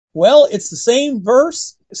Well, it's the same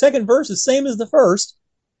verse. Second verse is same as the first,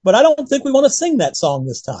 but I don't think we want to sing that song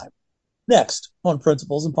this time. Next on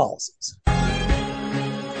Principles and Policies.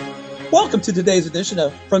 Welcome to today's edition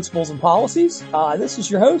of Principles and Policies. This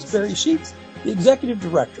is your host, Barry Sheets, the Executive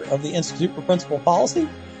Director of the Institute for Principal Policy.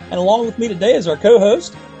 And along with me today is our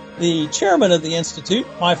co-host, the Chairman of the Institute,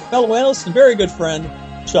 my fellow analyst and very good friend,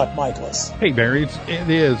 Chuck Michaelis. Hey, Barry, it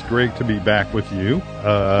is great to be back with you.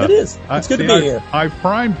 It is. It's good to be here. I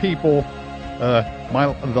primed people,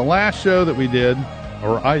 the last show that we did,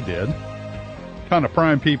 or I did, kind of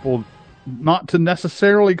primed people not to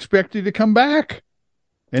necessarily expect you to come back.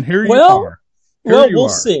 And here you are. We'll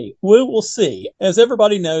see. We will see. As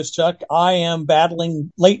everybody knows, Chuck, I am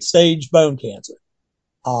battling late stage bone cancer.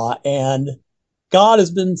 And God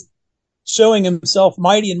has been showing himself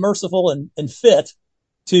mighty and merciful and fit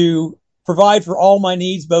to provide for all my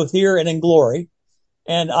needs, both here and in glory.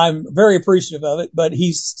 And I'm very appreciative of it, but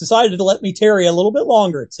he's decided to let me tarry a little bit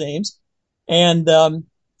longer, it seems. And,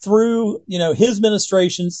 through, his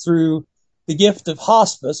ministrations, through the gift of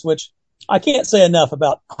hospice, which I can't say enough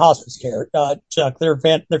about hospice care, Chuck. They're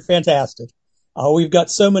fantastic. We've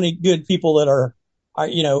got so many good people that are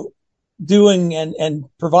doing and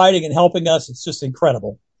providing and helping us. It's just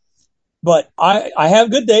incredible. But I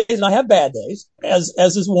have good days and I have bad days, as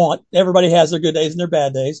is wont. Everybody has their good days and their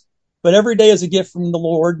bad days, but every day is a gift from the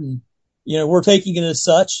Lord, and we're taking it as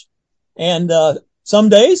such. And some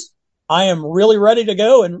days I am really ready to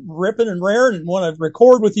go and ripping and raring and want to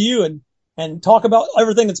record with you and talk about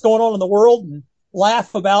everything that's going on in the world and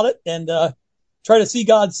laugh about it and try to see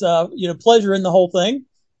God's pleasure in the whole thing.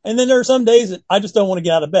 And then there are some days that I just don't want to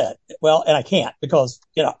get out of bed. Well, and I can't because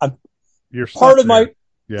You're part of my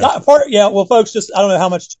yeah. Well, folks, I don't know how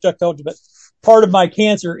much Chuck told you, but part of my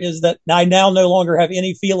cancer is that I now no longer have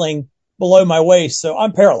any feeling below my waist, so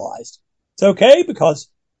I'm paralyzed. It's okay because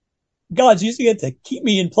God's using it to keep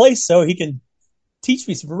me in place so he can teach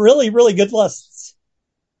me some really, really good lessons.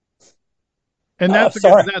 And that's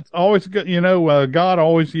always good. God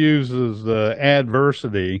always uses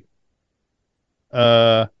adversity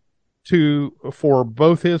for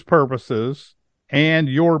both his purposes and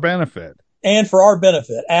your benefit. And for our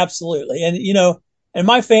benefit, absolutely. And and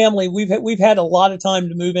my family, we've had a lot of time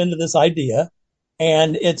to move into this idea,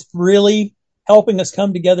 and it's really helping us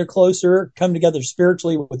come together closer, come together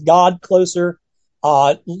spiritually with God closer,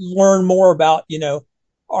 learn more about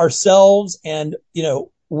ourselves and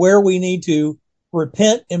where we need to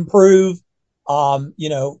repent, improve,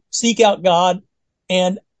 seek out God.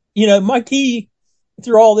 And my key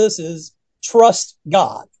through all this is trust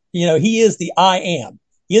God. He is the I am.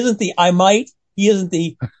 He isn't the I might. He isn't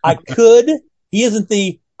the I could. He isn't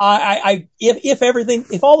the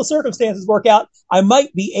if all the circumstances work out, I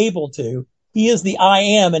might be able to. He is the I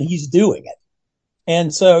am, and he's doing it.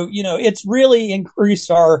 And so, it's really increased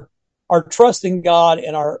our trust in God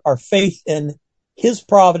and our faith in his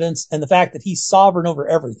providence and the fact that he's sovereign over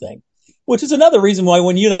everything, which is another reason why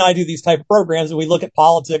when you and I do these type of programs and we look at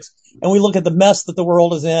politics and we look at the mess that the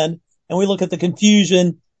world is in and we look at the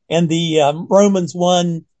confusion and the Romans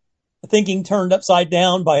 1 thinking turned upside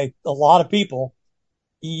down by a lot of people,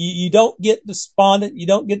 you don't get despondent, you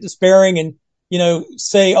don't get despairing and,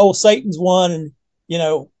 say, oh, Satan's won and,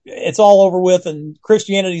 it's all over with and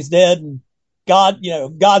Christianity's dead and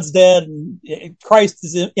God's dead and Christ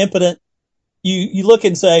is impotent. You look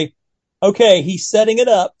and say, okay, he's setting it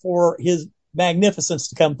up for his magnificence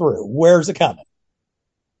to come through. Where's it coming?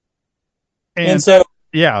 And so,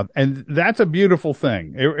 yeah, and that's a beautiful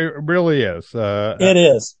thing. It really is. It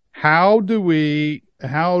is. How do we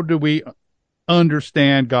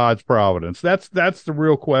understand God's providence? That's the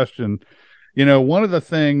real question. One of the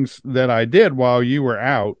things that I did while you were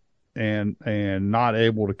out and not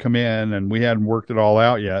able to come in and we hadn't worked it all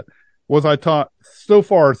out yet was I taught so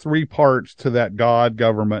far 3 parts to that God,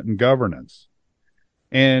 government, and governance.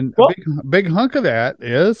 And a big hunk of that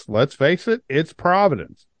is, let's face it, it's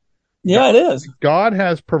providence. Yeah, it is. God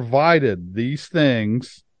has provided these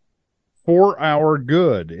things for our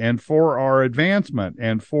good and for our advancement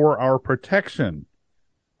and for our protection.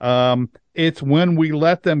 It's when we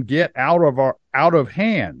let them get out of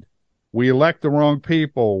hand, we elect the wrong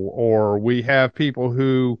people, or we have people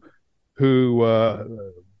who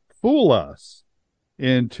fool us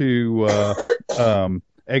into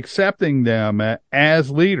accepting them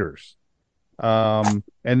as leaders, and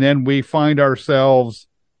then we find ourselves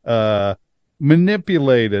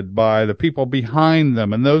manipulated by the people behind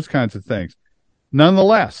them and those kinds of things.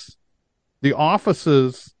 Nonetheless, the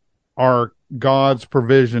offices are God's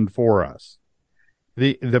provision for us.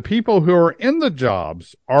 The people who are in the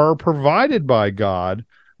jobs are provided by God,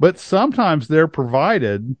 but sometimes they're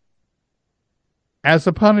provided as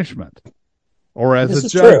a punishment or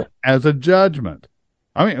as as a judgment.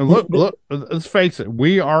 I mean, look, let's face it.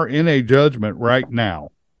 We are in a judgment right now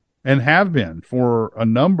and have been for a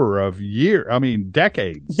number of years. I mean,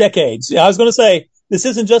 decades. Decades. Yeah, I was going to say, this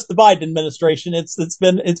isn't just the Biden administration. It's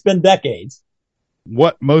been decades.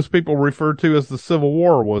 What most people refer to as the Civil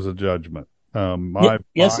War was a judgment.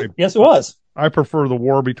 Yes, it was. I prefer the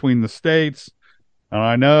war between the states. And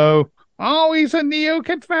I know, he's a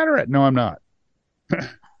neo-Confederate. No, I'm not.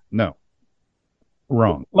 No.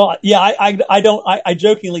 Wrong. Well, yeah, I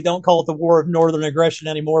jokingly don't call it the War of Northern Aggression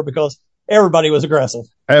anymore because everybody was aggressive.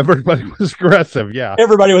 Everybody was aggressive, yeah.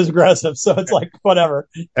 Everybody was aggressive, so it's like, whatever.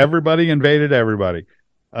 Everybody invaded everybody.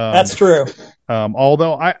 That's true.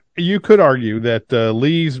 Although you could argue that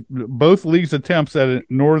both Lee's attempts at a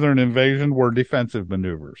northern invasion were defensive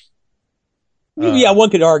maneuvers. Yeah, one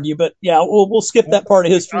could argue, but yeah, we'll skip that part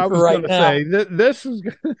of history for right now. Say, this is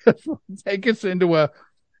going to take us into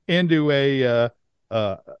a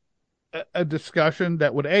discussion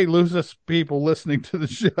that would lose us people listening to the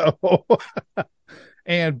show,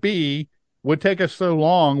 and B, would take us so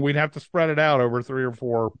long we'd have to spread it out over 3 or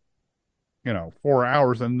 4, 4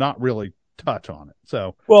 hours and not really touch on it.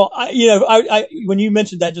 So, well, I when you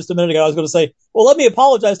mentioned that just a minute ago, I was going to say, well, let me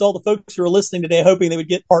apologize to all the folks who are listening today, hoping they would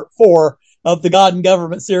get part 4 of the God and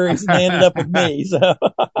Government series, and they ended up with me. So,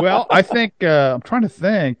 well, I think I'm trying to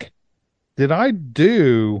think. Did I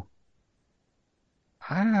do?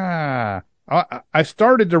 I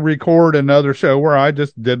started to record another show where I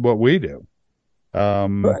just did what we do.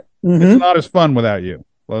 Right. It's not as fun without you.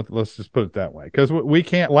 Let's just put it that way, because we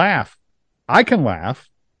can't laugh. I can laugh,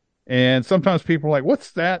 and sometimes people are like, "What's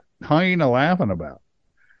that hyena laughing about?"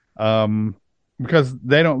 Because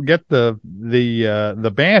they don't get the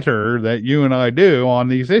banter that you and I do on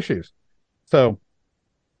these issues. So,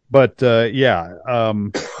 but yeah,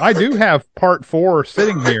 I do have part 4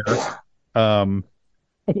 sitting here,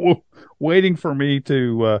 waiting for me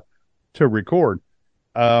to record.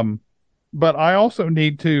 But I also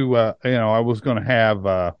need to, I was going to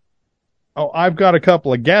have, I've got a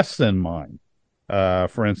couple of guests in mind.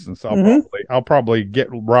 For instance, I'll probably get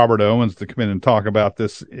Robert Owens to come in and talk about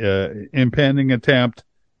this impending attempt,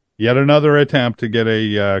 yet another attempt to get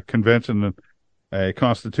a convention, a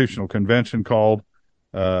constitutional convention called.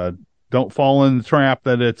 Don't fall in the trap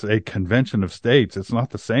that it's a convention of states. It's not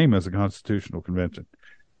the same as a constitutional convention.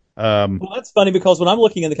 Well, that's funny because when I'm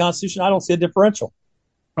looking at the Constitution, I don't see a differential.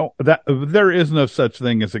 Oh, there is no such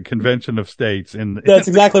thing as a convention of states. That's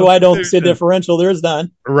exactly why I don't see a differential. There is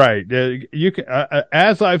none. Right. You can,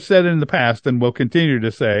 as I've said in the past, and will continue to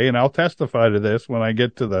say, and I'll testify to this when I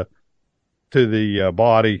get to the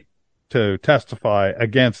body to testify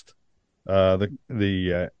against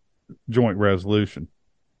the joint resolution.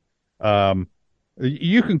 You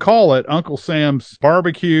can call it Uncle Sam's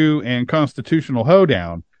barbecue and constitutional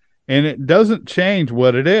hoedown, and it doesn't change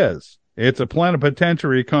what it is. It's a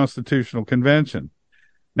plenipotentiary constitutional convention.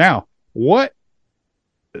 Now, what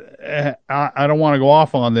I don't want to go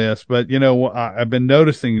off on this, but I've been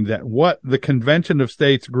noticing that what the Convention of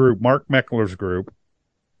States group, Mark Meckler's group,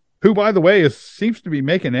 who, by the way, seems to be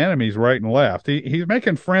making enemies right and left. He's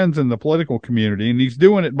making friends in the political community, and he's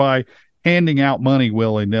doing it by handing out money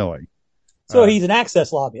willy-nilly. So he's an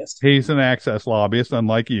access lobbyist. He's an access lobbyist,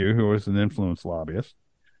 unlike you, who is an influence lobbyist.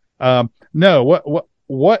 No,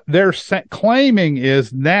 what they're claiming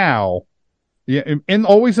is now, and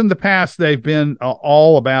always in the past, they've been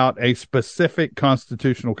all about a specific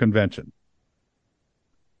constitutional convention.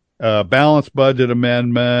 Balanced budget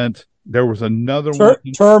amendment. There was another one.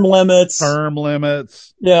 Term limits. Term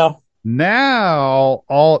limits. Yeah. Now,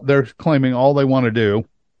 they're claiming all they want to do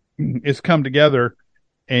is come together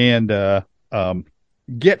and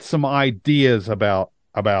get some ideas about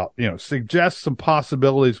suggest some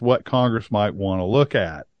possibilities what Congress might want to look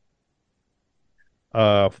at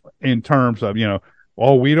in terms of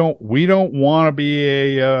we don't want to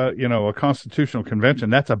be a constitutional convention.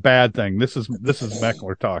 That's a bad thing. This is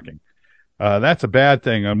Meckler talking. That's a bad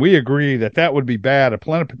thing, and we agree that would be bad. A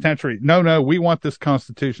plenipotentiary. No, we want this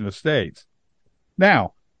Constitution of States.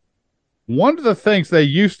 Now, one of the things they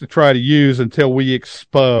used to try to use until we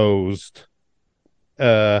exposed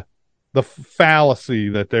the fallacy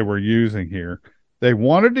that they were using here, they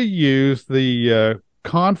wanted to use the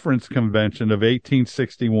Conference Convention of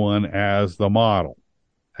 1861 as the model,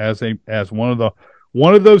 as one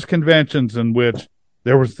of those conventions in which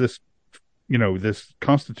there was this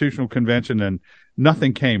constitutional convention and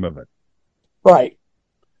nothing came of it. Right.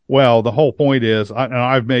 Well, the whole point is, and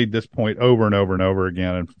I've made this point over and over and over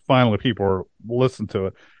again, and finally people listen to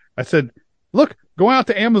it. I said, Look, go out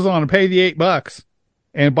to Amazon and pay the $8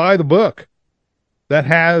 and buy the book that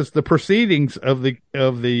has the proceedings of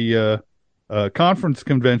the conference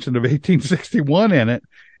convention of 1861 in it.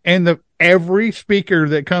 And every speaker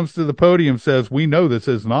that comes to the podium says, we know this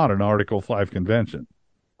is not an Article 5 convention.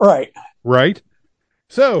 Right. Right?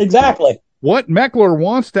 So exactly what Meckler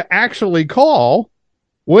wants to actually call,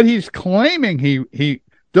 what he's claiming he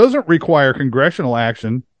doesn't require congressional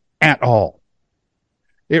action at all.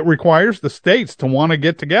 It requires the states to want to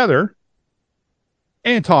get together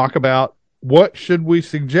and talk about what should we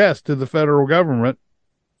suggest to the federal government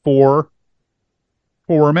for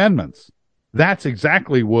amendments. That's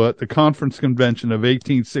exactly what the Conference Convention of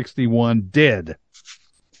 1861 did.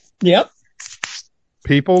 Yep.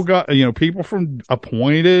 People from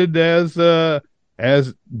appointed as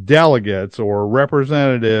delegates or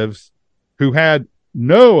representatives who had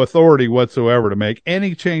no authority whatsoever to make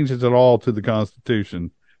any changes at all to the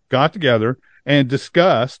Constitution got together and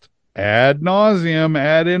discussed ad nauseum,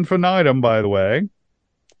 ad infinitum, by the way,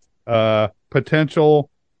 potential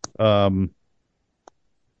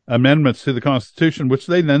amendments to the Constitution, which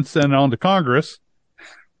they then sent on to Congress.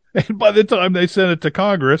 And by the time they sent it to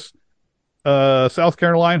Congress, South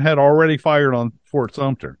Carolina had already fired on Fort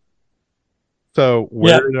Sumter. So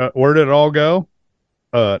where did it all go?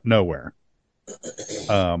 Nowhere.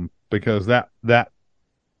 Because that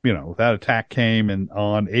attack came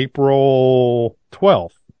on April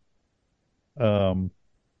 12th,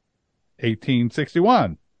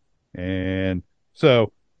 1861. And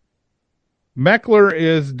so Meckler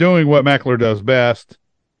is doing what Meckler does best.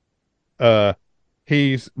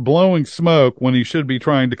 He's blowing smoke when he should be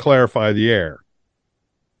trying to clarify the air.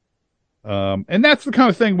 And that's the kind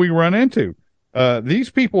of thing we run into. These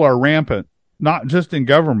people are rampant, not just in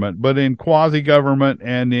government, but in quasi-government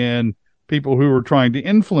and in people who are trying to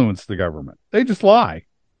influence the government. They just lie.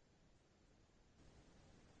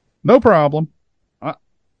 No problem. Who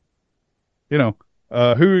are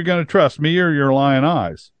you going to trust, me or your lying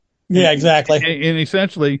eyes? Yeah, exactly. And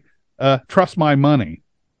essentially, trust my money.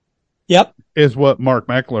 Yep. Is what Mark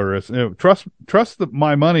Meckler is. Trust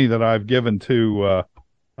my money that I've given to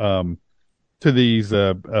these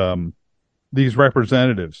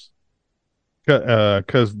representatives,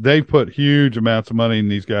 because they put huge amounts of money in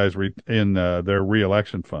these guys in their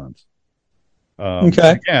reelection funds.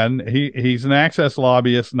 Okay. Again, he's an access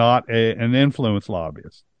lobbyist, not an influence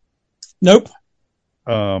lobbyist. Nope.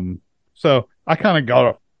 So I kind of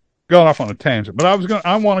got off on a tangent, but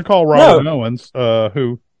I want to call Robin Owens,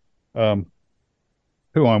 who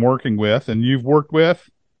I'm working with and you've worked with.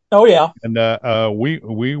 Oh yeah. And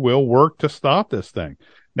we will work to stop this thing.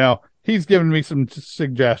 Now, he's given me some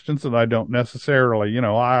suggestions that I don't necessarily,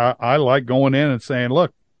 I like going in and saying,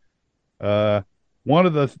 look, one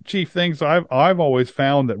of the chief things I've always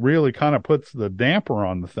found that really kind of puts the damper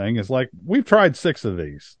on the thing is, like, we've tried 6 of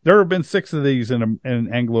these. There have been 6 of these in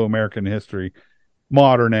Anglo-American history,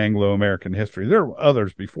 modern Anglo-American history. There were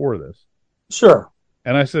others before this. Sure.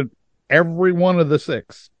 And I said, every one of the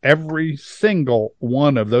 6, every single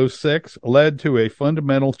one of those 6 led to a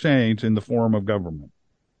fundamental change in the form of government.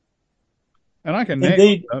 And I can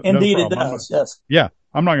indeed it does. Yes. Yeah,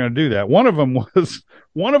 I'm not going to do that. One of them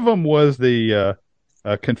was the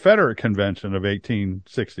Confederate Convention of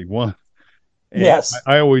 1861. And yes.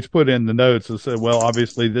 I always put in the notes and said, well,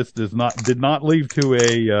 obviously this did not lead to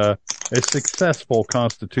a successful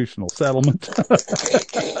constitutional settlement.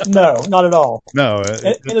 No, not at all. No.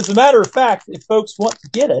 And as a matter of fact, if folks want to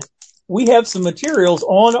get it, we have some materials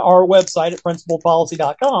on our website at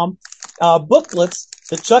principledpolicy.com, booklets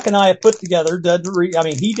that Chuck and I have put together.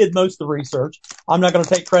 He did most of the research. I'm not going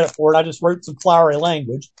to take credit for it. I just wrote some flowery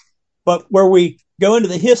language. But where we go into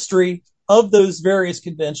the history of those various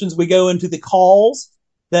conventions, we go into the calls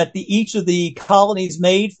that each of the colonies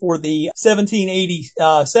made for the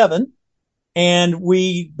 1787, and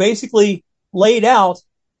we basically laid out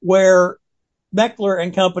where Meckler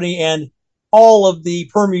and company and all of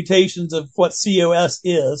the permutations of what COS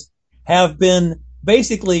is have been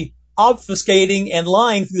basically obfuscating and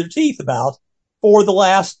lying through their teeth about for the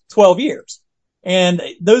last 12 years. And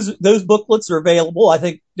those booklets are available. I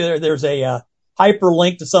think there's a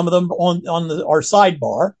hyperlink to some of them on our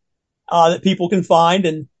sidebar that people can find,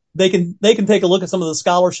 and they can take a look at some of the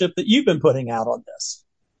scholarship that you've been putting out on this.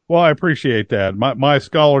 Well, I appreciate that. My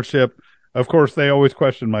scholarship, of course, they always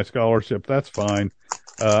question my scholarship. That's fine.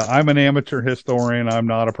 I'm an amateur historian. I'm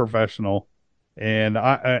not a professional, and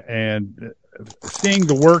seeing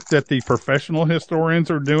the work that the professional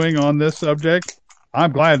historians are doing on this subject,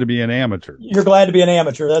 I'm glad to be an amateur. You're glad to be an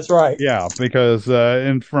amateur. That's right. Yeah, because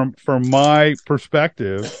and from my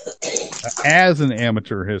perspective, as an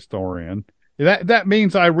amateur historian, That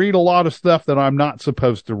means I read a lot of stuff that I'm not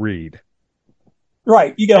supposed to read.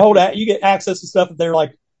 Right. You get access to stuff that they're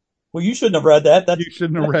like, well, you shouldn't have read that. You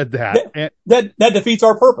shouldn't have read that. That defeats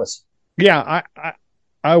our purpose. Yeah,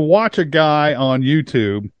 I watch a guy on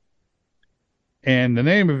YouTube, and the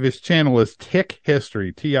name of his channel is Tik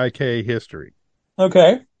History, TIK History.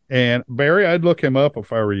 Okay. And Barry, I'd look him up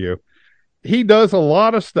if I were you. He does a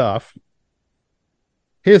lot of stuff.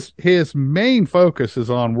 His main focus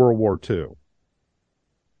is on World War II.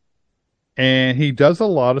 And he does a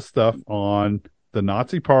lot of stuff on the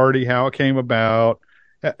Nazi Party, how it came about.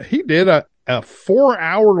 He did a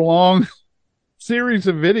 4-hour long series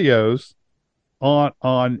of videos on,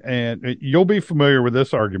 and you'll be familiar with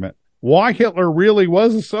this argument, why Hitler really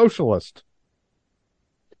was a socialist.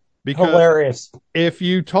 Because hilarious. If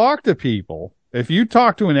you talk to people, if you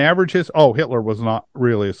talk to an average Hitler was not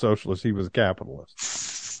really a socialist, he was a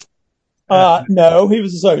capitalist. No, he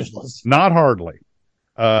was a socialist. Not hardly.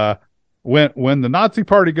 When the Nazi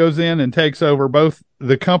Party goes in and takes over both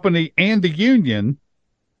the company and the union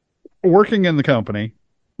working in the company,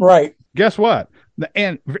 right? Guess what?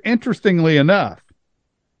 And interestingly enough,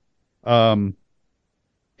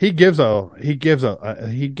 he gave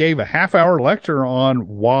a half-hour lecture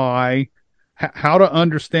on how to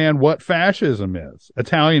understand what fascism is,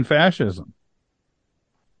 Italian fascism,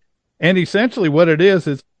 and essentially what it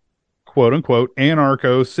is quote unquote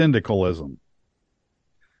anarcho-syndicalism.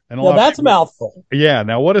 Well, that's a mouthful. Yeah.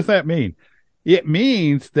 Now, what does that mean? It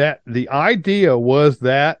means that the idea was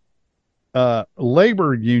that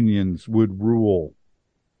labor unions would rule,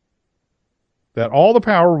 that all the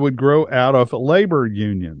power would grow out of labor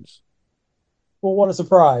unions. Well, what a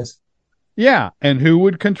surprise. Yeah. And who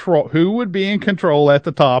would be in control at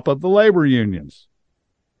the top of the labor unions?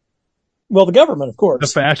 Well, the government, of course. The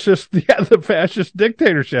fascist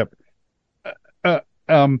dictatorship.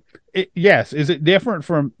 Yes. Is it different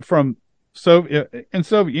from Soviet? In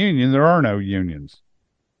Soviet Union, there are no unions.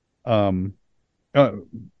 They'll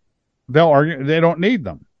argue they don't need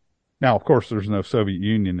them. Now, of course, there's no Soviet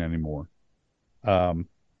Union anymore.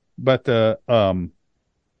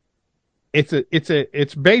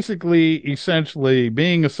 It's basically essentially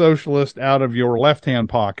being a socialist out of your left-hand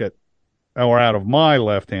pocket, or out of my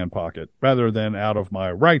left-hand pocket, rather than out of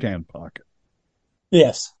my right-hand pocket.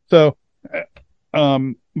 Yes. So,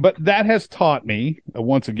 but that has taught me,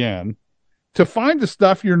 once again, to find the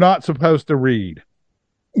stuff you're not supposed to read.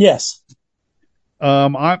 Yes. They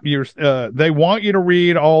want you to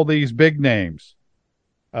read all these big names.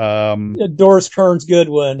 Doris Kearns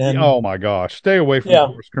Goodwin. Oh my gosh. Stay away from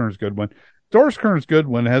Doris Kearns Goodwin. Doris Kearns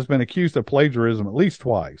Goodwin has been accused of plagiarism at least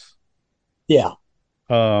twice. Yeah.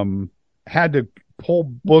 Had to pull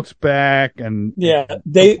books back and David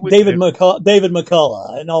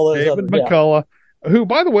McCullough and all those David McCullough, who,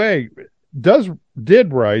 by the way,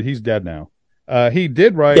 did write, he's dead now. He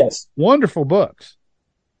did write wonderful books.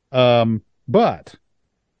 But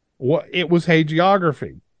it was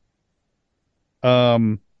hagiography.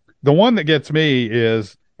 The one that gets me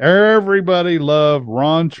is everybody loved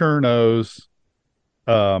Ron Chernow's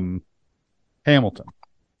Hamilton.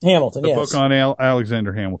 Hamilton, the book on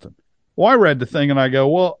Alexander Hamilton. Well, I read the thing and I go,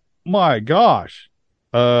 well, my gosh,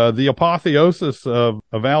 the apotheosis of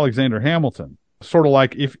Alexander Hamilton. Sort of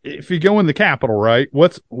like if you go in the Capitol, right?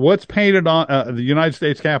 What's painted on the United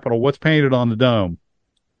States Capitol? What's painted on the dome?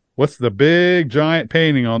 What's the big giant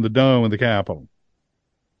painting on the dome of the Capitol?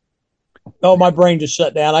 Oh, my brain just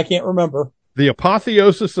shut down. I can't remember. The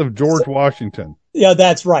apotheosis of George Washington. Yeah,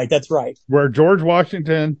 that's right. That's right. Where George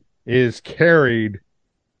Washington is carried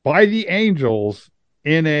by the angels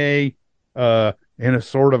in a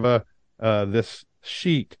sort of this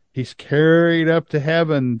sheet. He's carried up to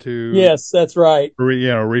heaven to. Yes, that's right.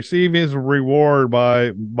 Receive his reward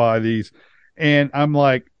by these. And I'm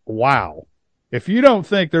like, wow. If you don't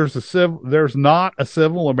think there's not a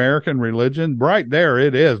civil American religion, right there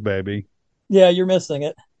it is, baby. Yeah, you're missing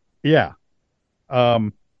it. Yeah.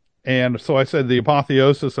 And so I said the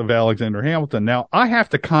apotheosis of Alexander Hamilton. Now I have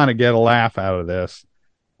to kind of get a laugh out of this.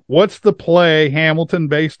 What's the play Hamilton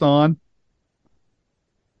based on?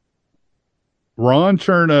 Ron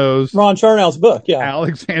Chernow's book, yeah.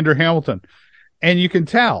 Alexander Hamilton. And you can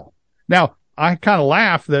tell. Now, I kind of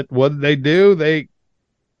laugh that what did they do? They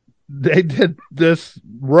did this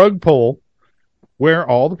rug pull where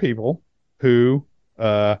all the people who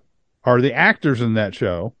are the actors in that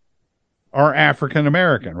show are African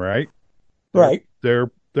American, right? Right. They're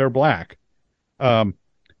black. And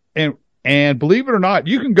believe it or not,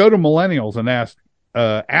 you can go to millennials and ask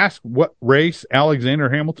what race Alexander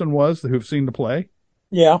Hamilton was who've seen the play.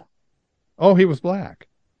 Yeah. Oh, he was black.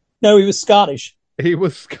 No, he was Scottish. He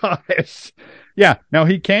was Scottish. Yeah. Now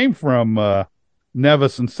he came from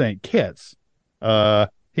Nevis and St. Kitts.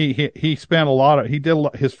 He spent he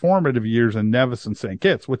did his formative years in Nevis and St.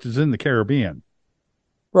 Kitts, which is in the Caribbean.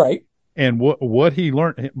 Right. And what he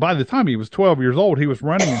learned by the time he was 12 years old, he was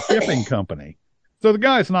running a shipping company. So the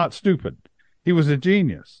guy's not stupid. He was a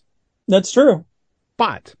genius. That's true.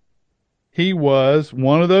 But he was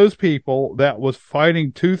one of those people that was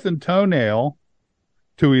fighting tooth and toenail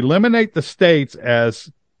to eliminate the states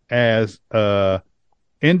as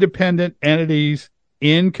independent entities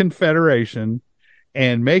in confederation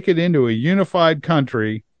and make it into a unified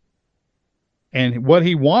country. And what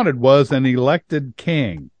he wanted was an elected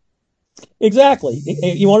king. Exactly.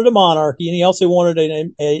 He wanted a monarchy, and he also wanted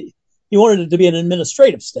he wanted it to be an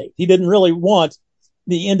administrative state. He didn't really want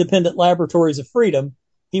the independent laboratories of freedom.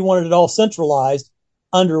 He wanted it all centralized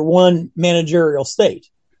under one managerial state.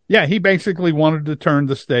 Yeah, he basically wanted to turn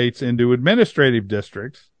the states into administrative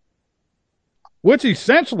districts, which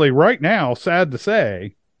essentially right now, sad to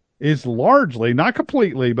say, is largely, not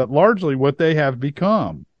completely, but largely what they have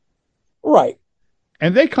become. Right.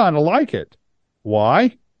 And they kind of like it.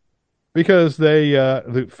 Why? Because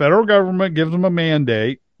the federal government gives them a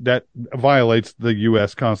mandate that violates the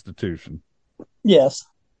U.S. Constitution. Yes.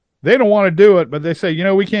 They don't want to do it, but they say,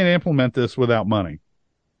 we can't implement this without money.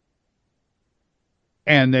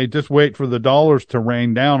 And they just wait for the dollars to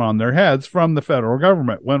rain down on their heads from the federal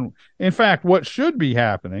government. When, in fact, what should be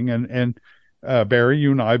happening, and Barry,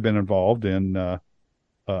 you and I have been involved in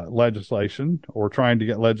legislation or trying to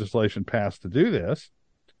get legislation passed to do this.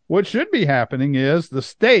 What should be happening is the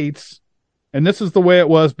states, and this is the way it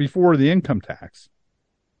was before the income tax.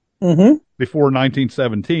 Mm-hmm. Before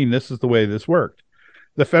 1917, this is the way this worked.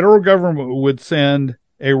 The federal government would send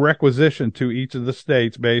a requisition to each of the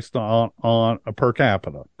states based on a per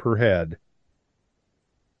capita, per head,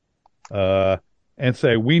 and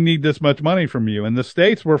say, we need this much money from you. And the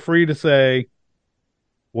states were free to say,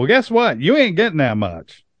 well, guess what? You ain't getting that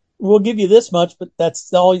much. We'll give you this much, but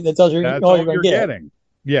that's all you're going to get. Getting.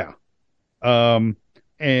 Yeah. And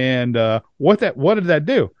what did that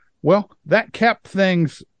do? Well, that kept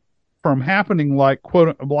things from happening like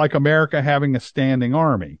America having a standing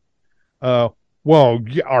army. Well,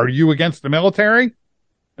 are you against the military?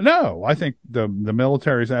 No, I think the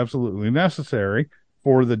military is absolutely necessary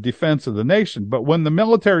for the defense of the nation. But when the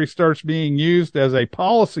military starts being used as a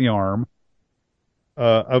policy arm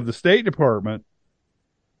of the State Department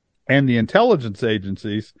and the intelligence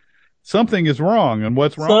agencies, something is wrong. And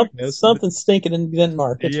what's wrong is something's stinking in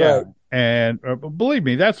Denmark. That's right. And believe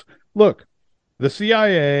me, look, the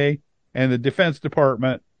CIA and the Defense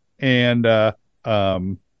Department and a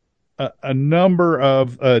number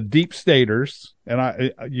of deep staters,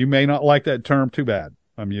 and you may not like that term. Too bad.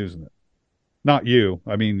 I'm using it. Not you.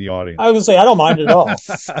 I mean the audience. I was going to say, I don't mind it at all.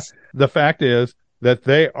 The fact is that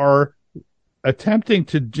they are attempting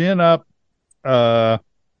to gin up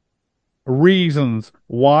reasons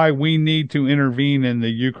why we need to intervene in the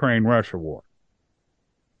Ukraine-Russia war.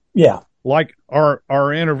 Yeah. Like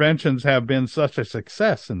our interventions have been such a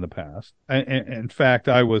success in the past. And in fact,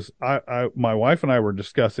 my wife and I were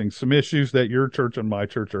discussing some issues that your church and my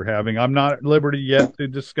church are having. I'm not at liberty yet to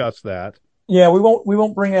discuss that. Yeah, we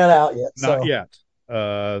won't bring that out yet. Not yet.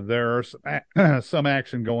 There are some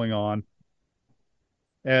action going on.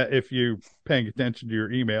 If you're paying attention to your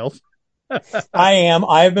emails. I am.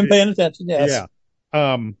 I have been paying attention. Yes.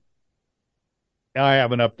 Yeah. I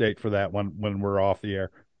have an update for that one when we're off the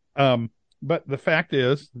air. But the fact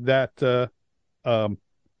is that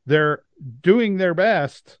they're doing their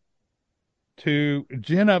best to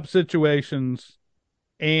gin up situations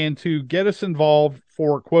and to get us involved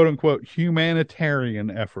for quote unquote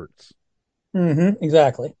humanitarian efforts. Mm-hmm,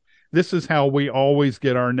 exactly. This is how we always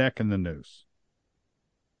get our neck in the noose.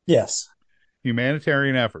 Yes.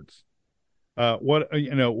 Humanitarian efforts.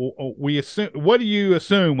 We assume. What do you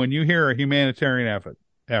assume when you hear a humanitarian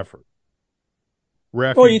effort?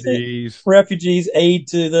 Refugees, aid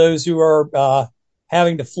to those who are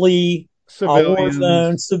having to flee war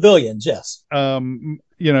zones, civilians. Yes. Helping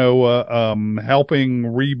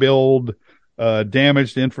rebuild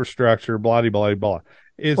damaged infrastructure. Blah blah blah.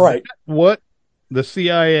 Is right. That what the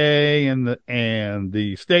CIA and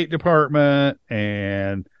the State Department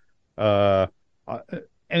and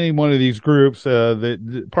any one of these groups, the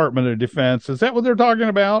Department of Defense, is that what they're talking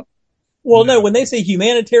about? Well, no. When they say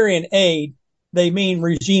humanitarian aid, they mean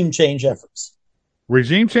regime change efforts.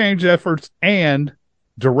 Regime change efforts and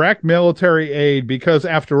direct military aid, because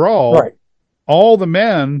after all, right. all the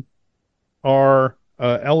men are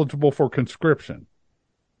eligible for conscription.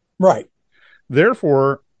 Right.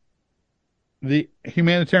 Therefore, the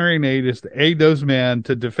humanitarian aid is to aid those men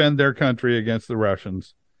to defend their country against the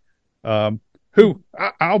Russians. I'll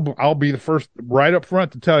be the first right up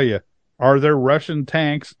front to tell you, are there Russian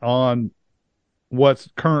tanks on what's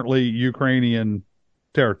currently Ukrainian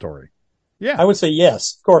territory? Yeah, I would say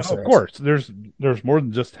yes. Of course, of course. There's more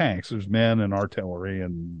than just tanks. There's men and artillery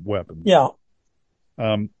and weapons. Yeah.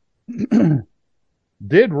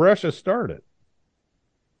 Did Russia start it?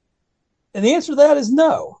 And the answer to that is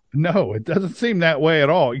no. No, it doesn't seem that way at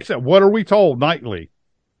all. Except, what are we told nightly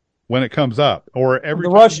when it comes up, or every the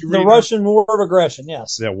Russian war of aggression?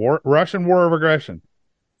 Yes, the Russian war of aggression.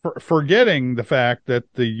 Forgetting the fact that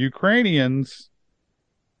the Ukrainians,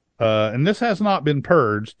 and this has not been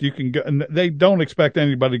purged. You can go, and they don't expect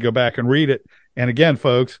anybody to go back and read it. And again,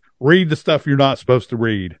 folks, read the stuff you're not supposed to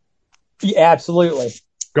read. Yeah, absolutely.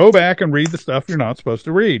 Go back and read the stuff you're not supposed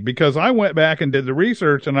to read, because I went back and did the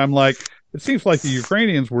research, and I'm like, it seems like the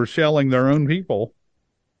Ukrainians were shelling their own people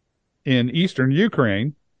in eastern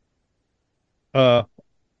Ukraine for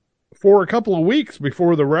a couple of weeks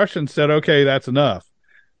before the Russians said, okay, that's enough.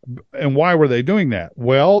 And why were they doing that?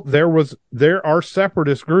 Well, there are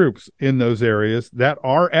separatist groups in those areas that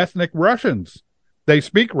are ethnic Russians. They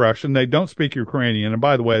speak Russian. They don't speak Ukrainian. And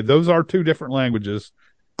by the way, those are two different languages.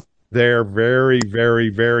 They're very, very,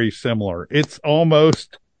 very similar. It's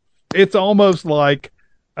almost like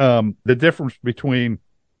the difference between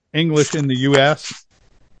English in the U.S.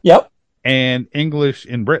 Yep. and English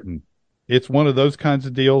in Britain. It's one of those kinds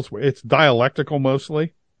of deals where it's dialectical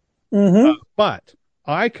mostly. Mm-hmm. But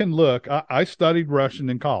I can look. I studied Russian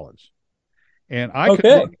in college, and I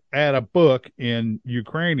can look at a book in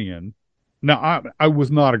Ukrainian. Now, I was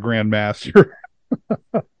not a grandmaster.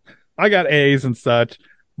 I got A's and such.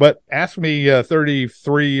 But ask me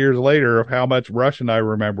 33 years later of how much Russian I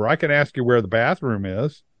remember. I can ask you where the bathroom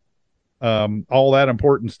is, all that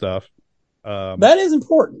important stuff. That is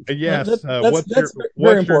important. Yes. That's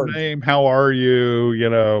what's your name? How are you? You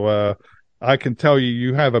know, I can tell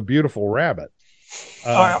you have a beautiful rabbit.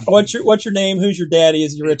 What's your name? Who's your daddy?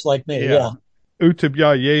 Is he rich like me? Yeah. У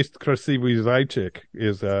тебя есть красивый зайчик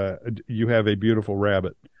is you have a beautiful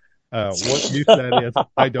rabbit. What use that is,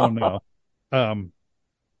 I don't know.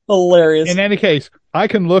 Hilarious. In any case, I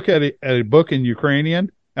can look at a book in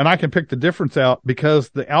Ukrainian and I can pick the difference out because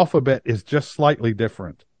the alphabet is just slightly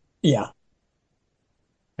different. Yeah.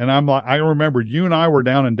 And I remember you and I were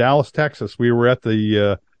down in Dallas, Texas. We were at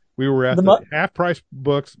the Half Price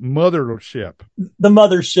Books mothership. The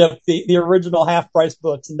mothership, the original Half Price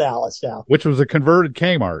Books in Dallas, yeah. Which was a converted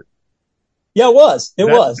Kmart. Yeah, it was. It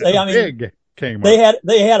was. Big Kmart.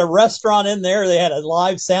 They had a restaurant in there. They had a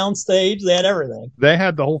live sound stage. They had everything. They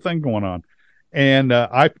had the whole thing going on. And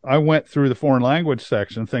I went through the foreign language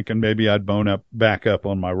section thinking maybe I'd back up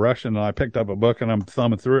on my Russian. And I picked up a book and I'm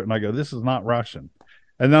thumbing through it and I go, this is not Russian.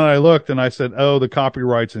 And then I looked and I said, oh, the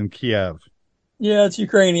copyright's in Kiev. Yeah, it's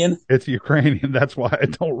Ukrainian. It's Ukrainian. That's why I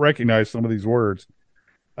don't recognize some of these words.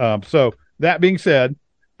 So that being said,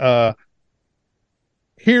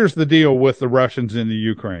 here's the deal with the Russians and the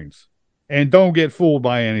Ukraines. And don't get fooled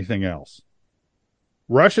by anything else.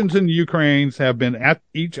 Russians and Ukrainians have been at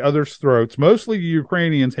each other's throats, mostly the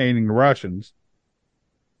Ukrainians hating the Russians,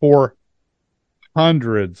 for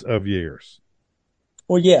hundreds of years.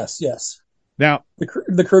 Well, yes. Now,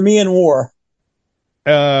 the Crimean War.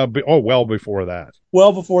 Well before that.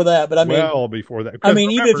 Well before that, but well before that. I mean,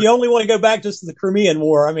 remember, even if you only want to go back just to the Crimean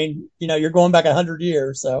War, I mean, you're going back 100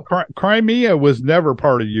 years. So Crimea was never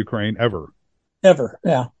part of Ukraine ever. Ever,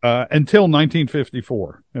 yeah. Until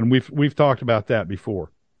 1954, and we've talked about that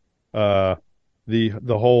before. The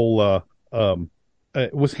whole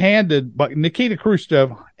it was handed by Nikita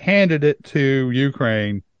Khrushchev handed it to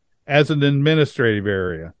Ukraine as an administrative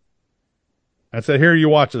area, and said, "Here, you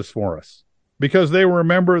watch this for us," because they were a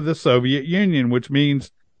member of the Soviet Union, which means,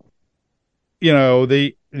 being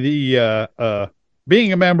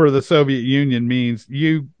a member of the Soviet Union means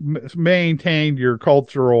you maintained your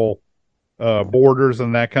cultural borders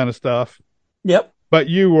and that kind of stuff. Yep. But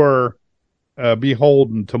you were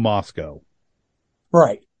beholden to Moscow.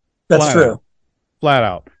 Right. That's true. Flat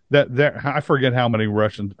out. I forget how many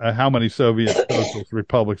Soviet Socialist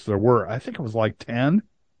republics there were. I think it was like 10.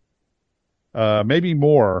 Maybe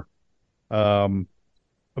more.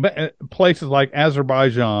 Places like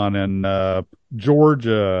Azerbaijan and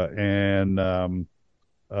Georgia and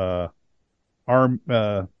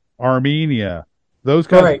Armenia. Those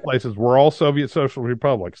kinds of places were all Soviet Socialist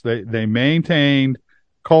republics. They maintained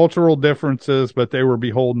cultural differences, but they were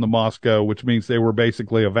beholden to Moscow, which means they were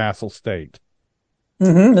basically a vassal state.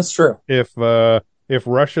 Mm-hmm, that's true. If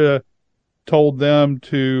Russia told them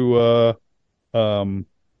to,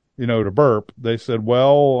 to burp. They said,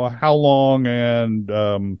 well, how long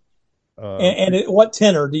what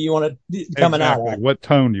tenor do you want to coming out exactly at? what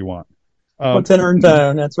tone do you want? What tenor and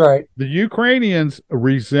tone? That's right. The Ukrainians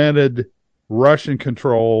resented Russian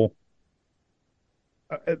control.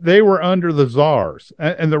 They were under the czars,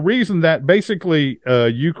 and the reason that basically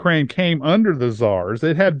Ukraine came under the czars,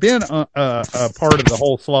 it had been a part of the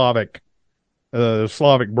whole Slavic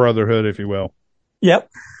Brotherhood, if you will.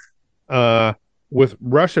 Yep. With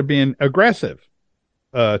Russia being aggressive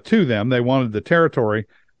to them, they wanted the territory.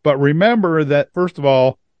 But remember that, first of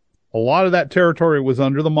all, a lot of that territory was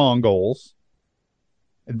under the Mongols.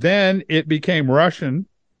 Then it became Russian,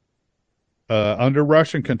 under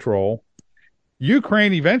Russian control.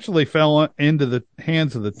 Ukraine eventually fell into the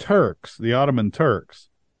hands of the Turks, the Ottoman Turks.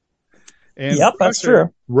 And yep, that's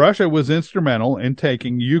true. Russia was instrumental in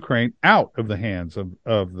taking Ukraine out of the hands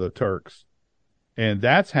of the Turks. And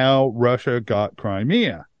that's how Russia got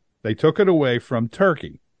Crimea. They took it away from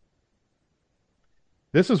Turkey.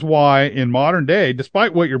 This is why in modern day,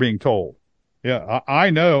 despite what you're being told, I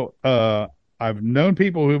know, I've known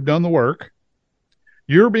people who've done the work.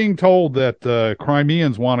 You're being told that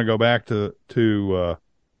Crimeans want to go back to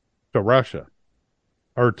Russia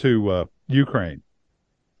or to Ukraine.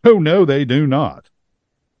 Oh, no, they do not.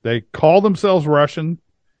 They call themselves Russian.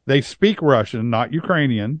 They speak Russian, not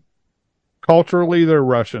Ukrainian. Culturally, they're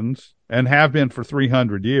Russians and have been for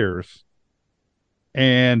 300 years.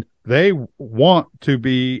 And they want to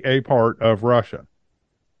be a part of Russia.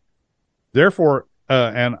 Therefore,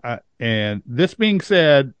 and this being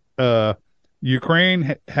said,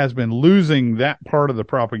 Ukraine has been losing that part of the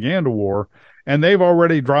propaganda war, and they've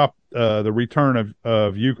already dropped the return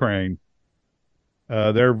of Ukraine.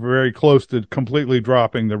 They're very close to completely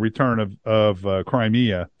dropping the return of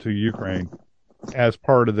Crimea to Ukraine as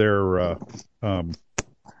part of their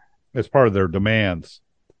demands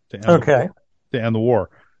to end the war.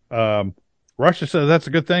 Russia says that's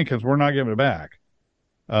a good thing because we're not giving it back.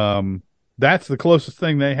 That's the closest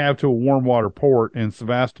thing they have to a warm water port in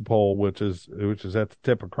Sevastopol, which is at the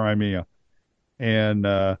tip of Crimea, and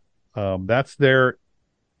that's their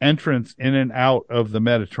entrance in and out of the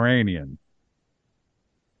Mediterranean.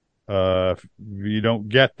 If you don't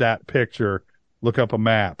get that picture, look up a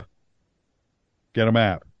map. Get a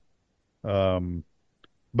map.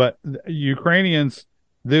 But Ukrainians,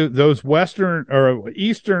 those western or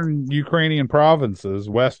eastern Ukrainian provinces,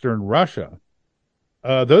 western Russia,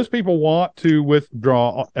 those people want to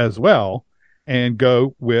withdraw as well and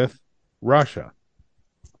go with Russia.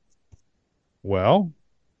 Well,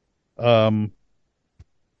 what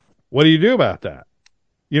do you do about that?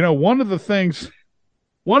 One of the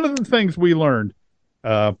things we learned,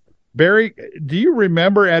 Barry, do you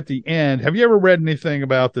remember at the end, have you ever read anything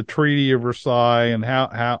about the Treaty of Versailles and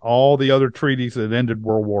how all the other treaties that ended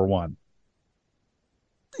World War I?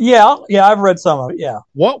 Yeah, I've read some of it, yeah.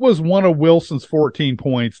 What was one of Wilson's 14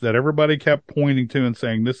 points that everybody kept pointing to and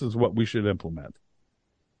saying, this is what we should implement?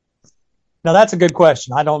 Now, that's a good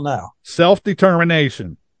question. I don't know.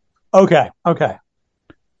 Self-determination. Okay.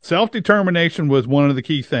 Self-determination was one of the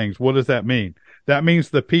key things. What does that mean? That means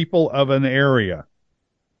the people of an area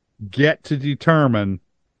get to determine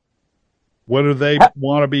whether they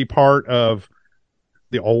want to be part of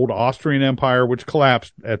the old Austrian Empire, which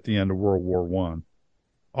collapsed at the end of World War I.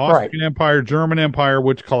 Austrian Empire, German Empire,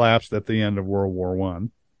 which collapsed at the end of World War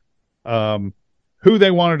I. Who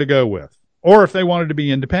they wanted to go with, or if they wanted to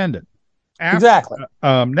be independent. Exactly.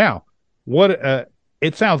 Now,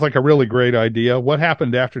 it sounds like a really great idea. What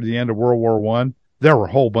happened after the end of World War I? There were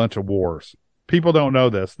a whole bunch of wars. People don't know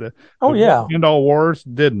this. End all wars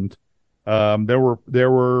didn't. There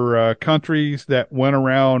were countries that went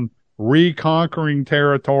around reconquering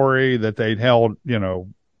territory that they'd held,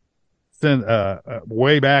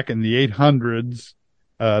 way back in the 800s,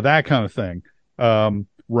 that kind of thing.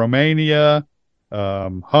 Romania,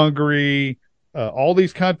 Hungary, all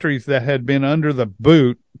these countries that had been under the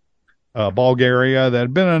boot, Bulgaria, that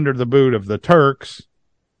had been under the boot of the Turks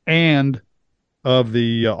and of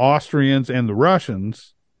the Austrians and the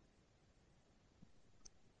Russians,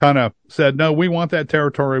 kind of said, no, we want that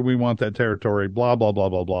territory, blah, blah, blah,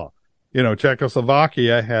 blah, blah.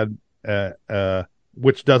 Czechoslovakia had,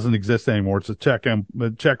 which doesn't exist anymore. It's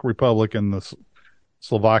the Czech Republic and the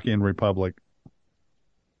Slovakian Republic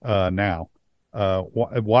now.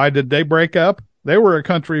 Why did they break up? They were a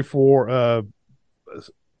country for,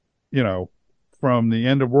 from the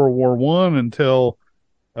end of World War I until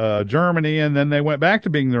Germany, and then they went back to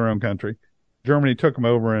being their own country. Germany took them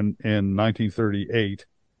over in 1938.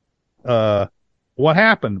 What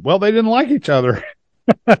happened? Well, they didn't like each other.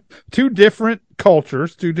 two different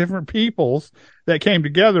cultures, two different peoples that came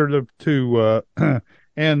together to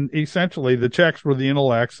and essentially the Czechs were the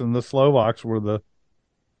intellects and the Slovaks were the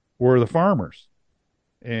farmers.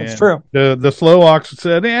 That's And true. the Slovaks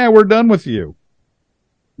said, "Yeah, we're done with you.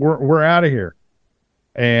 We're out of here."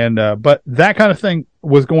 And but that kind of thing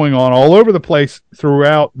was going on all over the place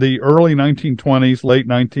throughout the early 1920s, late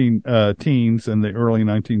 19 teens, and the early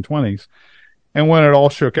 1920s. And when it all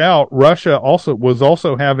shook out, Russia was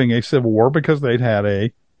also having a civil war because they had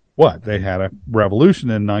a revolution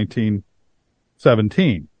in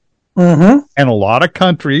 1917. Mm-hmm. And a lot of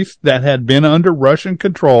countries that had been under Russian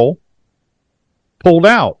control pulled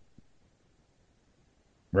out.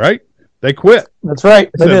 Right? They quit. That's right.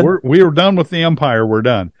 They said, we were done with the empire. We're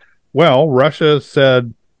done. Well, Russia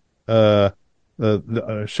said, shall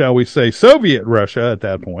we say, Soviet Russia at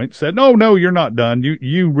that point said, no, you're not done.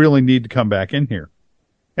 You really need to come back in here.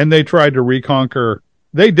 And they tried to reconquer.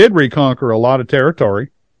 They did reconquer a lot of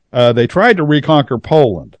territory. They tried to reconquer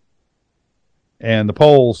Poland. And the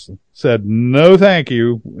Poles said, no, thank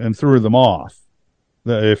you, and threw them off.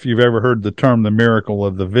 If you've ever heard the term, the miracle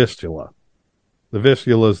of the Vistula. The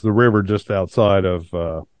Vistula is the river just outside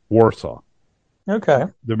of Warsaw. Okay.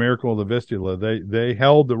 The miracle of the Vistula. They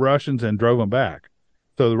held the Russians and drove them back.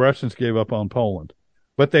 So the Russians gave up on Poland.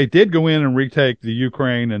 But they did go in and retake the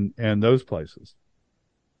Ukraine and those places.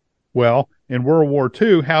 Well, in World War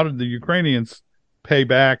II, how did the Ukrainians pay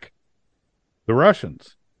back the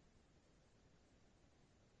Russians?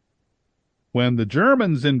 When the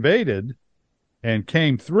Germans invaded and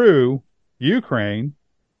came through Ukraine,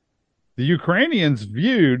 the Ukrainians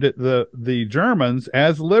viewed the Germans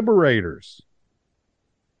as liberators.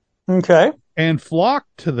 Okay. And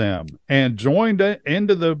flocked to them and joined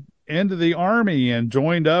into the army and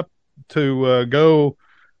joined up to go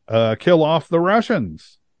kill off the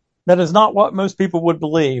Russians. That is not what most people would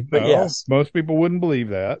believe, but yes. Most people wouldn't believe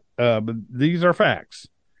that. But these are facts.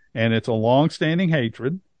 And it's a long-standing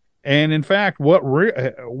hatred. And in fact,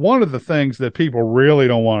 one of the things that people really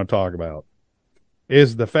don't want to talk about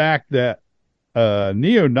is the fact that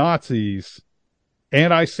neo-Nazis,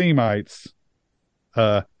 anti-Semites,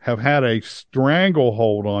 have had a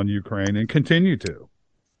stranglehold on Ukraine and continue to.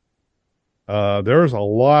 There's a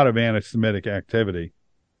lot of anti-Semitic activity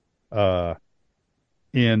in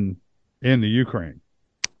the Ukraine.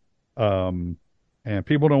 And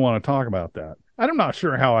people don't want to talk about that. I'm not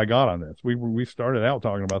sure how I got on this. We started out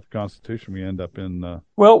talking about the Constitution. We end up in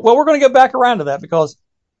Well, we're going to get back around to that because,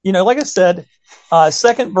 like I said,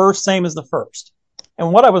 second verse same as the first.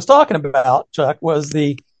 And what I was talking about, Chuck, was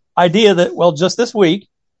the idea that, well, just this week,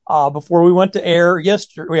 before we went to air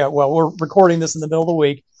yesterday, we're recording this in the middle of the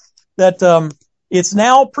week, that it's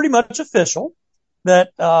now pretty much official that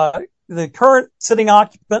the current sitting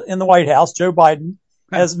occupant in the White House, Joe Biden,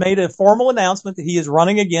 has made a formal announcement that he is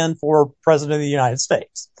running again for president of the United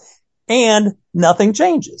States. And nothing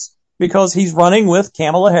changes because he's running with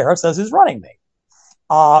Kamala Harris as his running mate.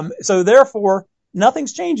 So therefore,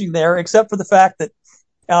 nothing's changing there except for the fact that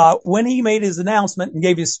when he made his announcement and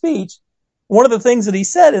gave his speech, one of the things that he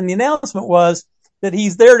said in the announcement was that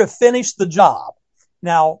he's there to finish the job.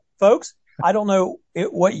 Now, folks, I don't know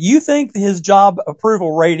what you think his job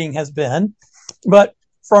approval rating has been, but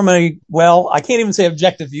from I can't even say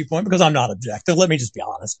objective viewpoint because I'm not objective. Let me just be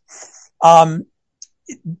honest.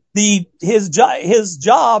 His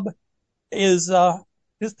job is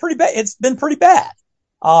pretty bad. It's been pretty bad.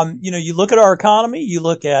 You look at our economy, you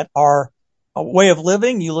look at our way of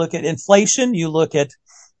living, you look at inflation, you look at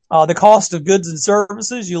the cost of goods and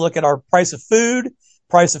services, you look at our price of food,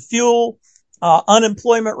 price of fuel,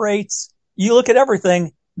 unemployment rates, you look at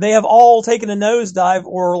everything. They have all taken a nosedive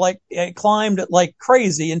or climbed like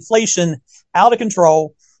crazy, inflation out of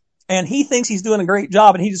control. And he thinks he's doing a great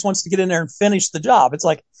job and he just wants to get in there and finish the job. It's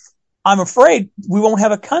like, I'm afraid we won't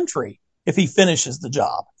have a country if he finishes the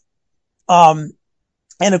job. And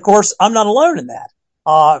of course, I'm not alone in that.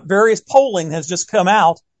 Various polling has just come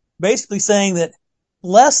out basically saying that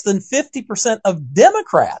less than 50% of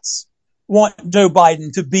Democrats want Joe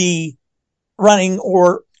Biden to be running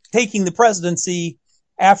or taking the presidency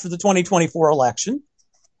after the 2024 election.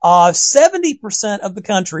 70% of the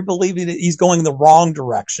country believe that he's going the wrong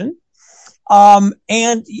direction.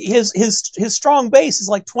 And his strong base is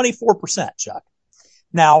like 24%, Chuck.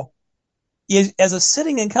 Now, as a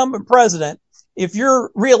sitting incumbent president, if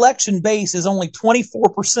your reelection base is only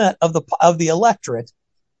 24% of the electorate,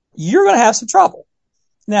 you're going to have some trouble.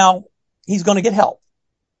 Now, he's going to get help.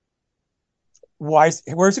 Where's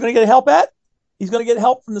he going to get help at? He's going to get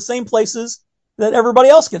help from the same places that everybody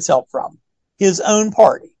else gets help from, his own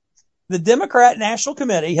party. The Democrat National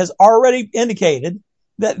Committee has already indicated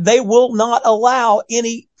that they will not allow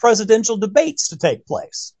any presidential debates to take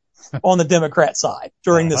place on the Democrat side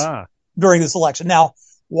during this election. Now,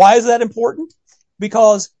 why is that important?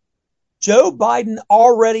 Because Joe Biden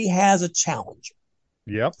already has a challenger.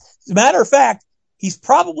 Yep. As a matter of fact, he's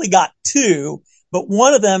probably got two, but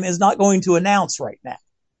one of them is not going to announce right now.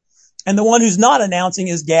 And the one who's not announcing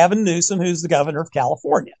is Gavin Newsom, who's the governor of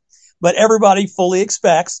California. But everybody fully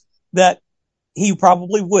expects that he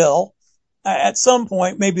probably will at some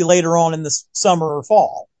point, maybe later on in the summer or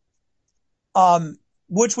fall.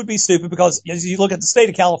 Which would be stupid because as you look at the state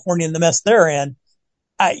of California and the mess they're in,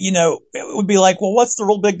 it would be like, well, what's the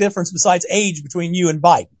real big difference besides age between you and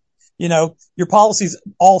Biden? Your policies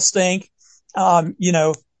all stink.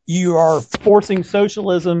 You are forcing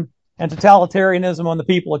socialism and totalitarianism on the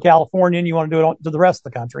people of California, and you want to do it to the rest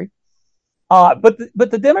of the country. But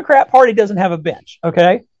the Democrat Party doesn't have a bench.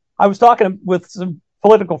 Okay. I was talking with some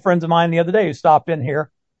political friends of mine the other day who stopped in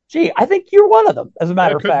here. Gee, I think you're one of them, as a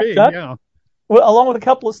matter of fact, Chuck. Yeah. Well, along with a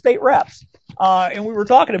couple of state reps. And we were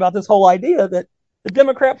talking about this whole idea that the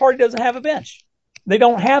Democrat Party doesn't have a bench. They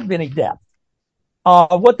don't have any depth.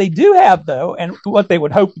 What they do have, though, and what they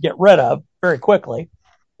would hope to get rid of very quickly,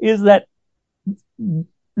 is that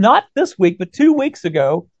not this week, but 2 weeks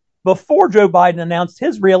ago, before Joe Biden announced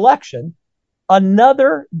his reelection,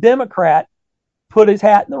 another Democrat put his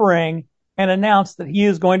hat in the ring and announced that he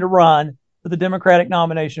is going to run for the Democratic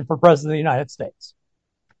nomination for President of the United States.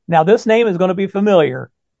 Now, this name is going to be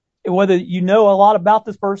familiar. Whether you know a lot about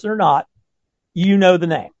this person or not, you know the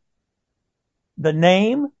name. The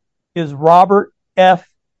name is Robert F.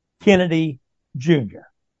 Kennedy Jr.,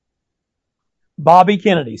 Bobby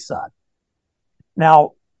Kennedy's son.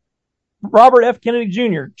 Now, Robert F. Kennedy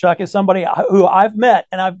Jr., Chuck, is somebody who I've met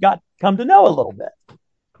and I've come to know a little bit.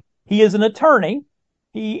 He is an attorney.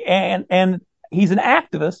 And he's an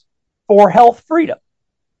activist for health freedom.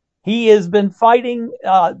 He has been fighting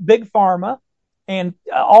big pharma and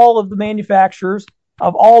all of the manufacturers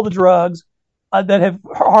of all the drugs that have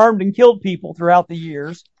harmed and killed people throughout the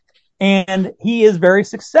years. And he is very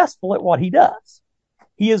successful at what he does.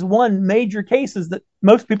 He has won major cases that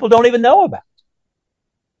most people don't even know about.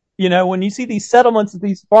 When you see these settlements that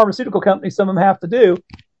these pharmaceutical companies, some of them have to do,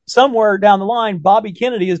 somewhere down the line, Bobby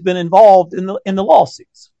Kennedy has been involved in the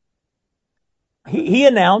lawsuits. He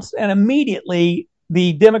announced, and immediately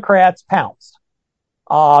the Democrats pounced.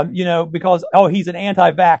 Because he's an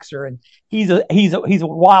anti-vaxxer and he's a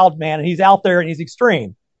wild man and he's out there and he's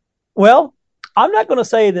extreme. Well, I'm not going to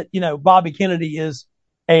say that Bobby Kennedy is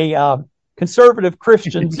a conservative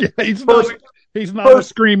Christian. He's not a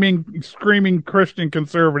screaming Christian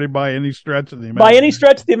conservative by any stretch of the imagination. By any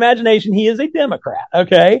stretch of the imagination, he is a Democrat.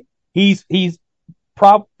 Okay, he's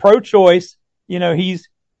pro-choice.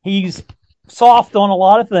 He's soft on a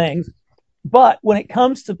lot of things, but when it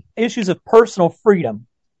comes to issues of personal freedom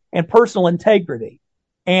and personal integrity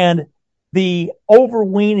and the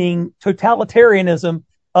overweening totalitarianism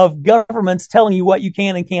of governments telling you what you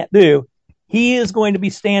can and can't do, he is going to be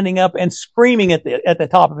standing up and screaming at the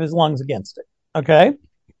top of his lungs against it. Okay,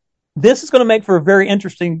 this is going to make for a very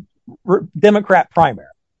interesting Democrat primary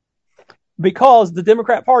because the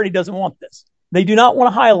Democrat Party doesn't want this. They do not want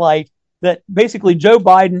to highlight that basically Joe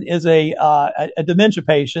Biden is a dementia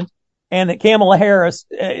patient and that Kamala Harris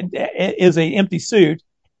is an empty suit,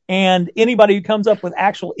 and anybody who comes up with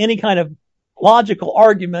any kind of logical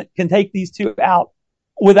argument can take these two out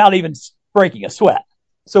without even breaking a sweat.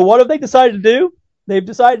 So what have they decided to do? They've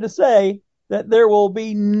decided to say that there will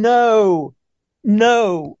be no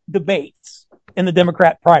debates in the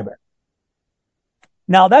Democrat primary.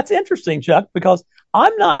 Now that's interesting, Chuck, because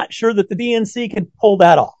I'm not sure that the DNC can pull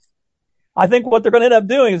that off. I think what they're going to end up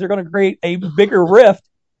doing is they're going to create a bigger rift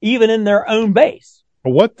even in their own base.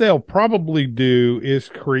 What they'll probably do is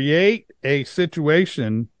create a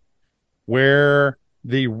situation where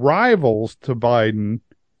the rivals to Biden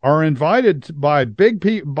are invited by big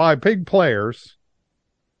players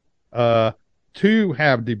to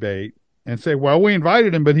have debate and say, well, we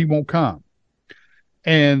invited him, but he won't come.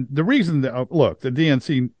 And the reason that, look, the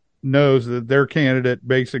DNC knows that their candidate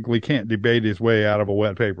basically can't debate his way out of a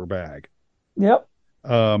wet paper bag. Yep.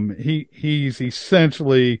 He's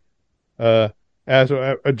essentially, as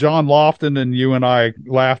John Lofton and you and I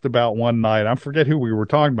laughed about one night. I forget who we were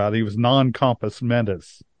talking about. He was non-compos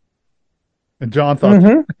mentis. And John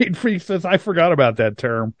thought, he says, I forgot about that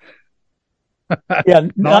term. Yeah,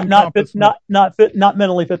 not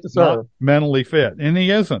mentally fit to serve. Not mentally fit. And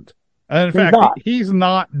he isn't. And in fact, he's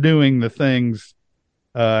not doing the things,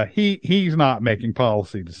 he's not making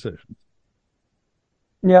policy decisions.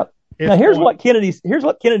 Yep. Now here's what Kennedy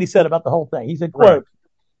said about the whole thing. He said, quote,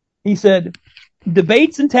 he said,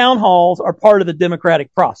 Debates and town halls are part of the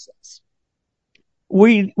democratic process.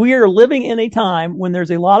 We are living in a time when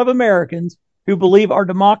there's a lot of Americans who believe our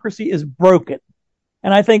democracy is broken.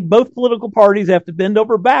 And I think both political parties have to bend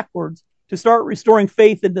over backwards to start restoring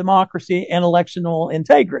faith in democracy and electional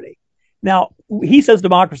integrity. Now, he says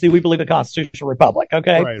democracy, we believe a constitutional republic,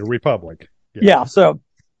 okay? Right, a republic. Yeah.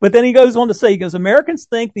 But then he goes on to say, Americans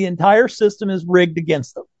think the entire system is rigged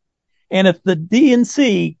against them. And if the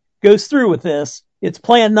DNC goes through with this, its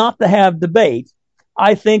plan not to have debate,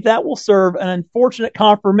 I think that will serve an unfortunate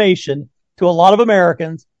confirmation to a lot of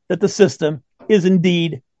Americans that the system is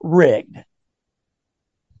indeed rigged.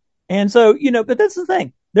 And so, but that's the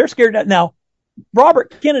thing. They're scared. Now,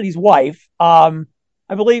 Robert Kennedy's wife, I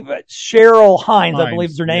believe Cheryl Hines, I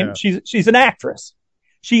believe is her name. Yeah. She's an actress.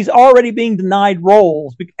 She's already being denied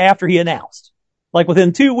roles after he announced. Like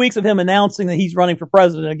within 2 weeks of him announcing that he's running for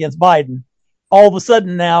president against Biden, all of a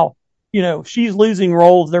sudden now, she's losing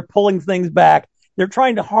roles. They're pulling things back. They're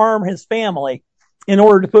trying to harm his family in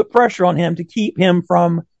order to put pressure on him to keep him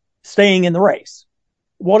from staying in the race.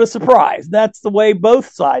 What a surprise. That's the way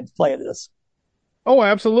both sides play this. Oh,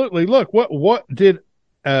 absolutely. Look, what did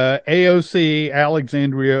AOC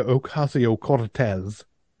Alexandria Ocasio-Cortez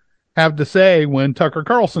have to say when Tucker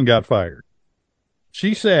Carlson got fired?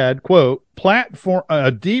 She said, quote,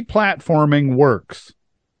 deplatforming works.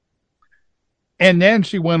 And then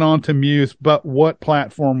she went on to muse, but what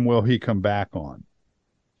platform will he come back on?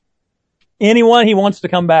 Anyone he wants to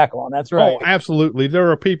come back on. That's right. Oh, absolutely. There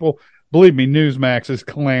are people, believe me, Newsmax is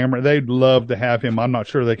clamor. They'd love to have him. I'm not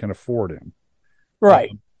sure they can afford him. Right.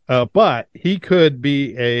 But he could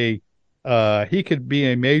be a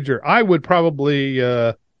major. I would probably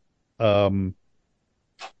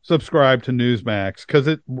subscribe to Newsmax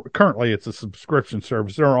because currently it's a subscription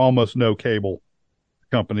service. There are almost no cable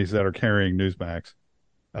companies that are carrying Newsmax.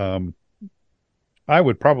 I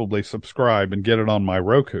would probably subscribe and get it on my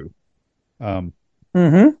Roku.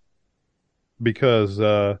 Because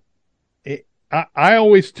I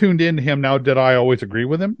always tuned into him. Now, did I always agree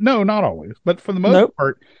with him? No, not always. But for the most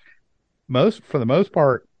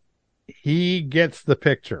part, he gets the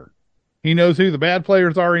picture. He knows who the bad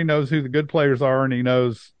players are. He knows who the good players are, and he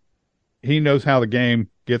knows how the game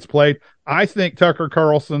gets played. I think Tucker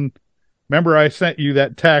Carlson. Remember, I sent you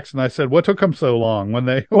that text, and I said, "What took him so long?" What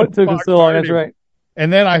took him so long? That's right.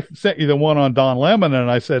 And then I sent you the one on Don Lemon, and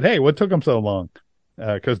I said, "Hey, what took him so long?"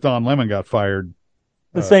 Because Don Lemon got fired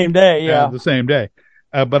the same day. Yeah, the same day.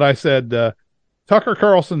 But I said Tucker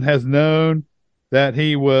Carlson has known that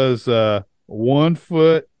he was 1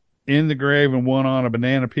 foot in the grave and one on a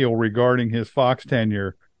banana peel regarding his Fox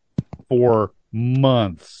tenure for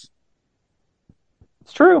months.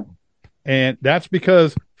 It's true, and that's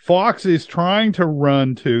because Fox is trying to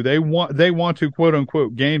run to they want to quote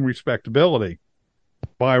unquote gain respectability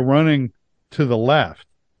by running to the left.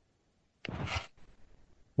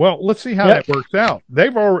 Well, let's see how that works out.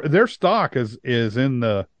 Their stock is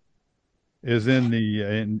in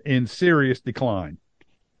serious decline.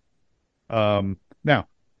 Now,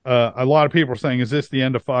 a lot of people are saying, "Is this the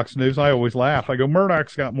end of Fox News?" I always laugh. I go,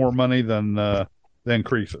 Murdoch's got more money than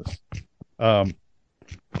Croesus.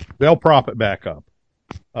 They'll prop it back up.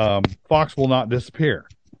 Fox will not disappear.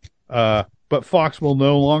 But Fox will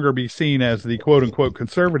no longer be seen as the quote-unquote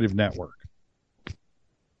conservative network.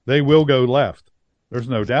 They will go left. There's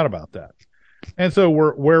no doubt about that. And so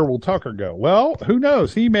where will Tucker go? Well, who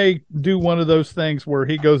knows? He may do one of those things where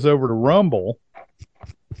he goes over to Rumble,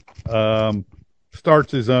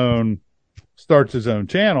 starts his own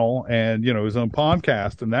channel and, his own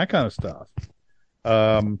podcast and that kind of stuff.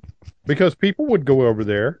 Because people would go over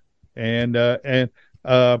there and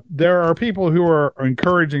there are people who are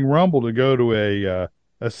encouraging Rumble to go to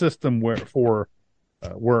a system where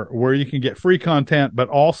you can get free content, but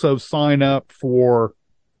also sign up for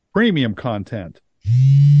premium content.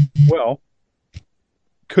 Well,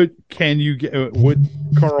 would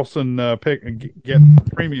Carlson get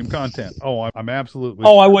premium content? Oh, I'm absolutely.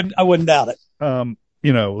 Oh, I wouldn't doubt it.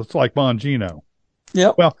 It's like Bongino.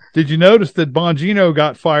 Yep. Well, did you notice that Bongino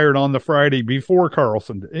got fired on the Friday before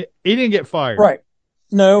Carlson? He didn't get fired. Right.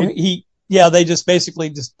 No, they just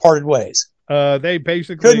basically parted ways. They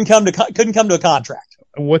basically couldn't come to a contract.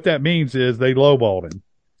 What that means is they lowballed him.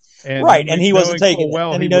 And he wasn't taking it.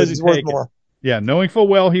 And he knows he's worth more. Yeah, knowing full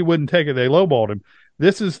well he wouldn't take it, they lowballed him.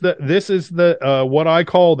 This is the what I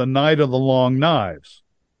call the night of the long knives.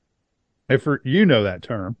 If you know that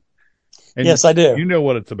term. And yes, I do. You know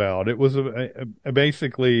what it's about. It was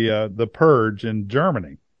basically the purge in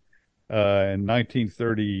Germany in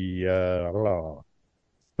 1930,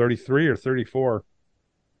 33 or 34.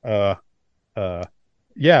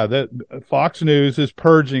 yeah, that Fox News is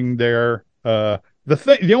purging their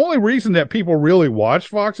the only reason that people really watch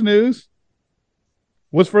Fox News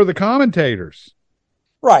was for the commentators.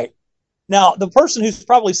 Right. Now, the person who's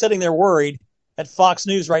probably sitting there worried at Fox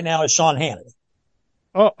News right now is Sean Hannity.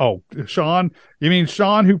 Oh, Sean, you mean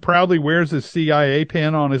Sean who proudly wears his CIA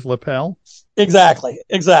pin on his lapel? Exactly.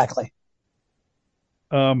 Exactly.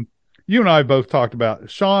 You and I both talked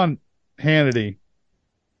about Sean Hannity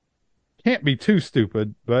can't be too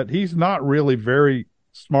stupid, but he's not really very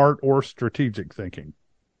smart or strategic thinking.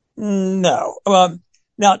 No.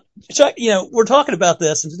 Now, Chuck, we're talking about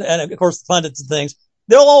this, and of course, the pundits and things,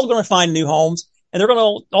 they're all going to find new homes, and they're going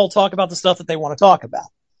to all talk about the stuff that they want to talk about.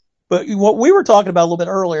 But what we were talking about a little bit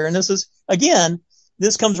earlier, and this is, again,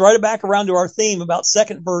 this comes right back around to our theme about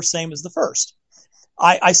second verse, same as the first.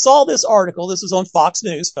 I saw this article. This is on Fox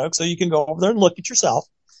News, folks, so you can go over there and look at yourself.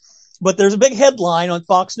 But there's a big headline on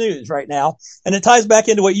Fox News right now, and it ties back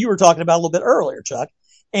into what you were talking about a little bit earlier, Chuck,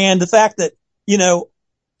 and the fact that,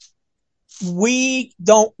 we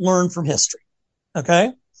don't learn from history.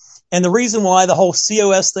 Okay. And the reason why the whole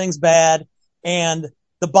COS thing's bad and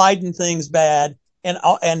the Biden thing's bad and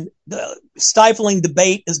the stifling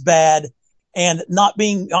debate is bad and not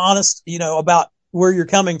being honest, about where you're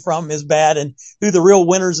coming from is bad and who the real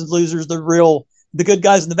winners and losers, the good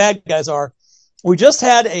guys and the bad guys are. We just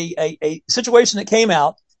had a situation that came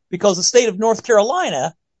out because the state of North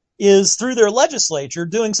Carolina is through their legislature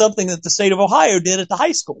doing something that the state of Ohio did at the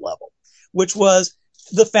high school level, which was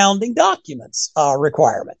the founding documents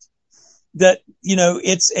requirement. That,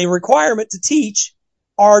 it's a requirement to teach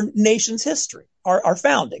our nation's history, our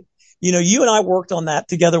founding. You and I worked on that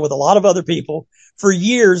together with a lot of other people for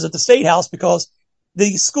years at the State House because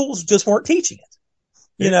the schools just weren't teaching it.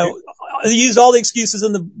 They used all the excuses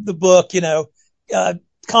in the book,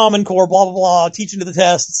 Common Core, blah, blah, blah, teaching to the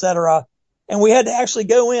test, et cetera. And we had to actually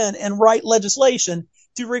go in and write legislation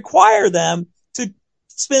to require them to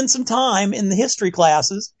spend some time in the history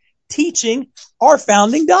classes teaching our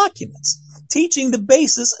founding documents, teaching the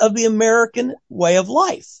basis of the American way of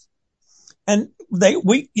life. And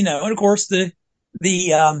and of course the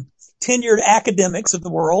tenured academics of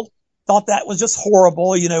the world thought that was just horrible.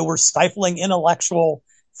 We're stifling intellectual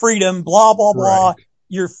freedom, blah, blah, blah. Right.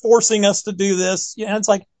 You're forcing us to do this. And it's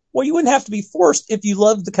like, well, you wouldn't have to be forced if you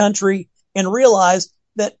loved the country and realized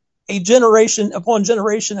that a generation upon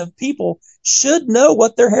generation of people should know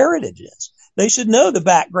what their heritage is. They should know the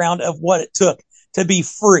background of what it took to be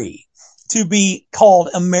free, to be called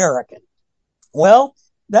American. Well,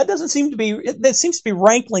 that seems to be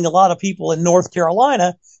rankling a lot of people in North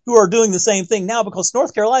Carolina who are doing the same thing now because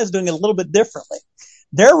North Carolina is doing it a little bit differently.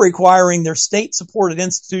 They're requiring their state supported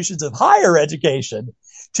institutions of higher education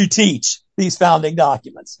to teach these founding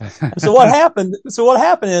documents. So what happened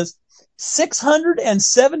is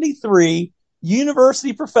 673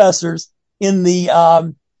 university professors in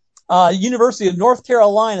the University of North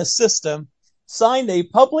Carolina system signed a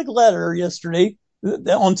public letter yesterday,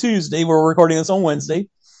 on Tuesday, we're recording this on Wednesday,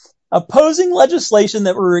 opposing legislation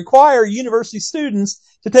that would require university students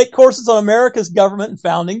to take courses on America's government and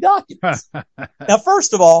founding documents. Now,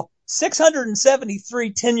 first of all,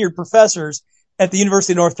 673 tenured professors at the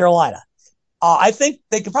University of North Carolina. I think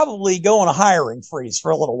they could probably go on a hiring freeze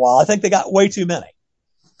for a little while. I think they got way too many.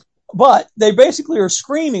 But they basically are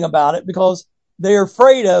screaming about it because they're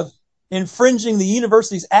afraid of infringing the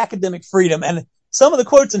university's academic freedom. And some of the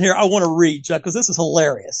quotes in here I want to read, Chuck, because this is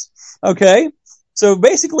hilarious. Okay. So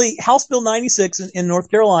basically, House Bill 96 in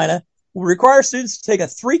North Carolina will require students to take a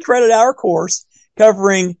 3-credit-hour course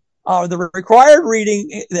covering the required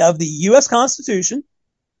reading of the U.S. Constitution,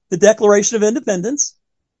 the Declaration of Independence,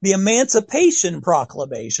 the Emancipation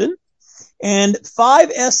Proclamation, and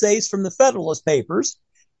 5 essays from the Federalist Papers,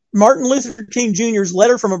 Martin Luther King Jr.'s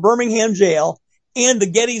letter from a Birmingham jail, and the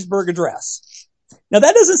Gettysburg Address. Now,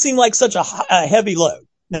 that doesn't seem like such a heavy load.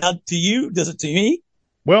 Now, to you, does it to me?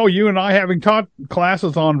 Well, you and I having taught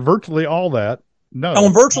classes on virtually all that. No.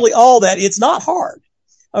 On virtually all that, it's not hard.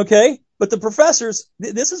 Okay. But the professors,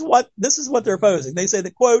 this is what they're opposing. They say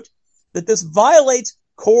that, quote, that this violates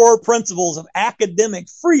core principles of academic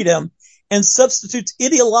freedom and substitutes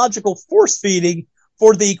ideological force feeding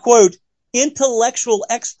for the, quote, intellectual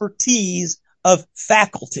expertise of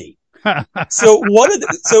faculty. So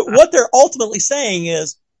what they're ultimately saying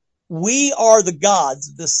is, we are the gods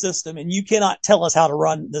of this system and you cannot tell us how to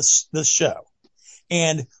run this show.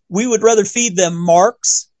 And we would rather feed them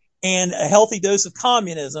Marx and a healthy dose of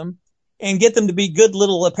communism and get them to be good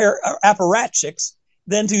little apparatchiks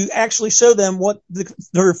than to actually show them what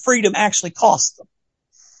their freedom actually costs them.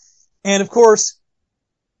 And of course,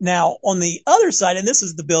 now on the other side, and this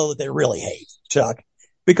is the bill that they really hate, Chuck,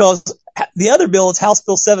 because the other bill is House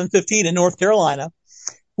Bill 715 in North Carolina,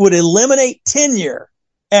 would eliminate tenure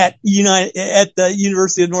at the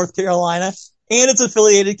University of North Carolina and its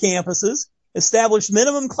affiliated campuses, establish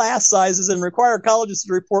minimum class sizes, and require colleges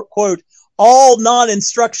to report, quote, all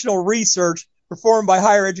non-instructional research performed by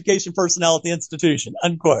higher education personnel at the institution,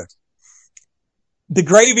 unquote. The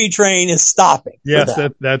gravy train is stopping. Yes,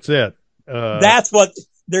 that's it. That's what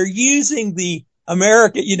they're using, the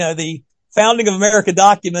the founding of America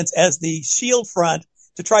documents as the shield front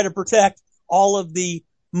to try to protect all of the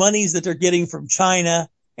monies that they're getting from China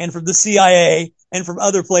and from the CIA and from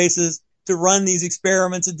other places to run these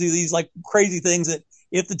experiments and do these like crazy things that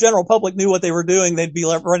if the general public knew what they were doing, they'd be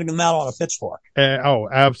running them out on a pitchfork. Oh,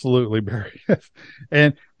 absolutely, Barry.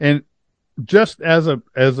 and just as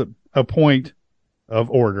a point of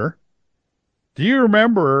order, do you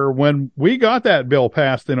remember when we got that bill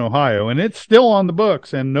passed in Ohio, and it's still on the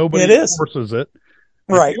books and nobody enforces it?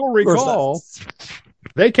 Right. If you'll recall,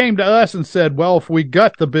 they came to us and said, well, if we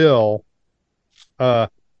gut the bill,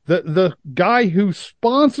 the guy who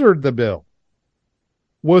sponsored the bill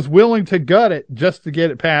was willing to gut it just to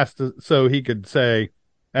get it passed so he could say,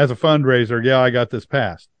 as a fundraiser, yeah, I got this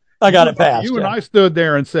passed. I got it passed. You and I stood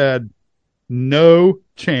there and said, no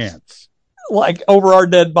chance. Like over our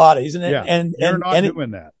dead bodies. And you're not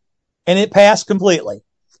doing that. And it passed completely.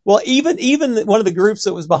 Well, even one of the groups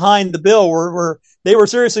that was behind the bill they were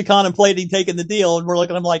seriously contemplating taking the deal, and we're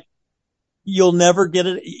looking at them like, you'll never get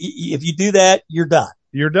it. If you do that, you're done.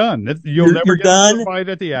 You're done. You'll never get a bite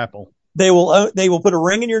at the apple. They will put a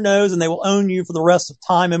ring in your nose and they will own you for the rest of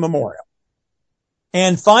time immemorial.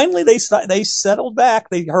 And finally they settled back.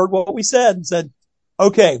 They heard what we said and said,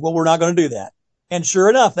 okay, well, we're not going to do that. And sure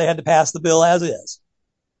enough, they had to pass the bill as is.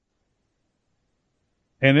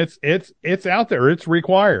 And it's out there. It's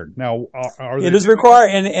required. Now, it is required,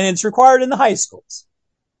 and it's required in the high schools,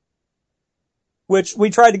 which we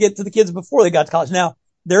tried to get to the kids before they got to college. Now,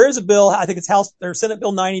 there is a bill, I think it's Senate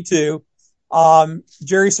Bill 92.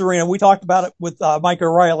 Jerry Serino, we talked about it with Mike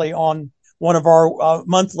O'Reilly on one of our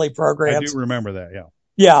monthly programs. I do remember that, yeah.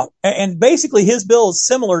 Yeah, and basically his bill is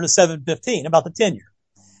similar to 715 about the tenure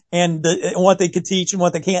and what they could teach and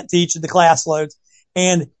what they can't teach and the class loads.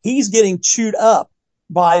 And he's getting chewed up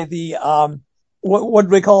by the what do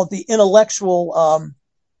we call it? The intellectual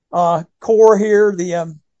core here,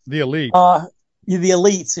 the elite, the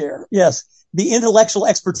elites here. Yes, the intellectual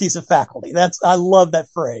expertise of faculty. I love that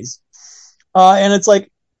phrase. And it's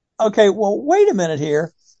like, okay, well, wait a minute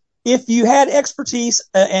here. If you had expertise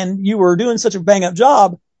and you were doing such a bang up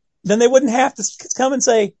job, then they wouldn't have to come and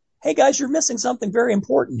say, hey guys, you're missing something very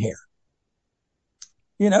important here.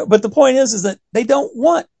 But the point is that they don't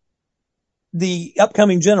want the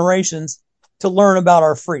upcoming generations to learn about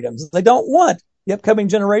our freedoms. They don't want the upcoming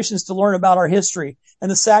generations to learn about our history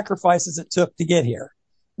and the sacrifices it took to get here.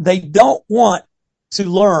 They don't want to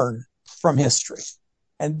learn from history.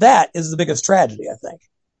 And that is the biggest tragedy, I think.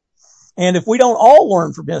 And if we don't all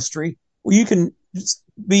learn from history, you can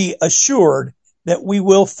be assured that we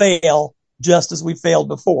will fail just as we failed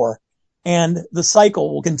before. And the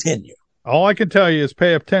cycle will continue. All I can tell you is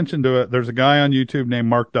pay attention to it. There's a guy on YouTube named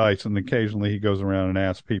Mark Dice, and occasionally he goes around and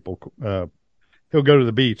asks people, he'll go to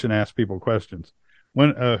the beach and ask people questions.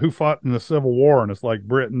 Who fought in the Civil War? And it's like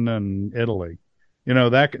Britain and Italy,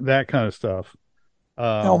 that kind of stuff.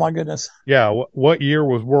 Oh my goodness. Yeah. What year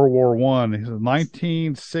was World War I? He said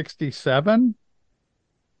 1967,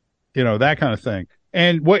 that kind of thing.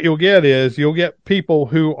 And what you'll get people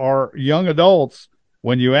who are young adults.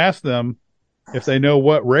 When you ask them if they know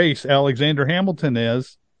what race Alexander Hamilton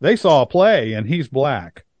is, they saw a play and he's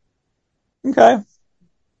black. Okay.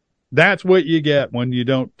 That's what you get when you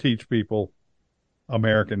don't teach people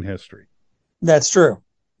American history. That's true.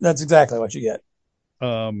 That's exactly what you get.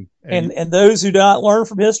 And those who do not learn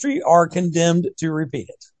from history are condemned to repeat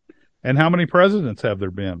it. And how many presidents have there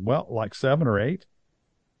been? Well, like 7 or 8.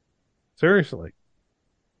 Seriously.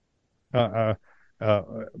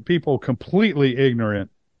 People completely ignorant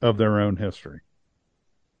of their own history.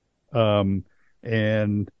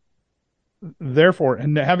 And therefore,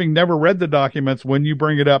 and having never read the documents, when you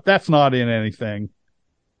bring it up, that's not in anything.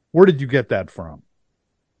 Where did you get that from?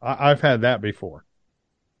 I've had that before.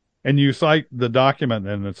 And you cite the document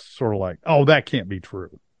and it's sort of like, oh, that can't be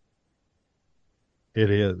true.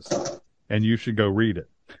 It is. And you should go read it.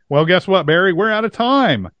 Well, guess what, Barry? We're out of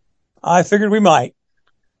time. I figured we might.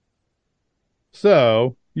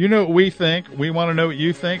 So, you know what we think. We want to know what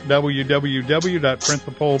you think.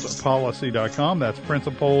 www.principledpolicy.com. That's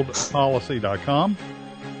principledpolicy.com.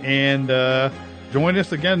 And join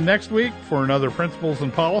us again next week for another Principles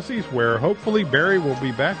and Policies, where hopefully Barry will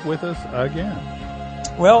be back with us again.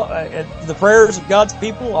 Well, the prayers of God's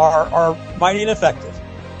people are mighty and effective.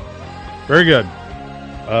 Very good.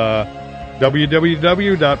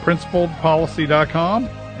 www.principledpolicy.com,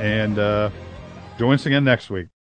 and join us again next week.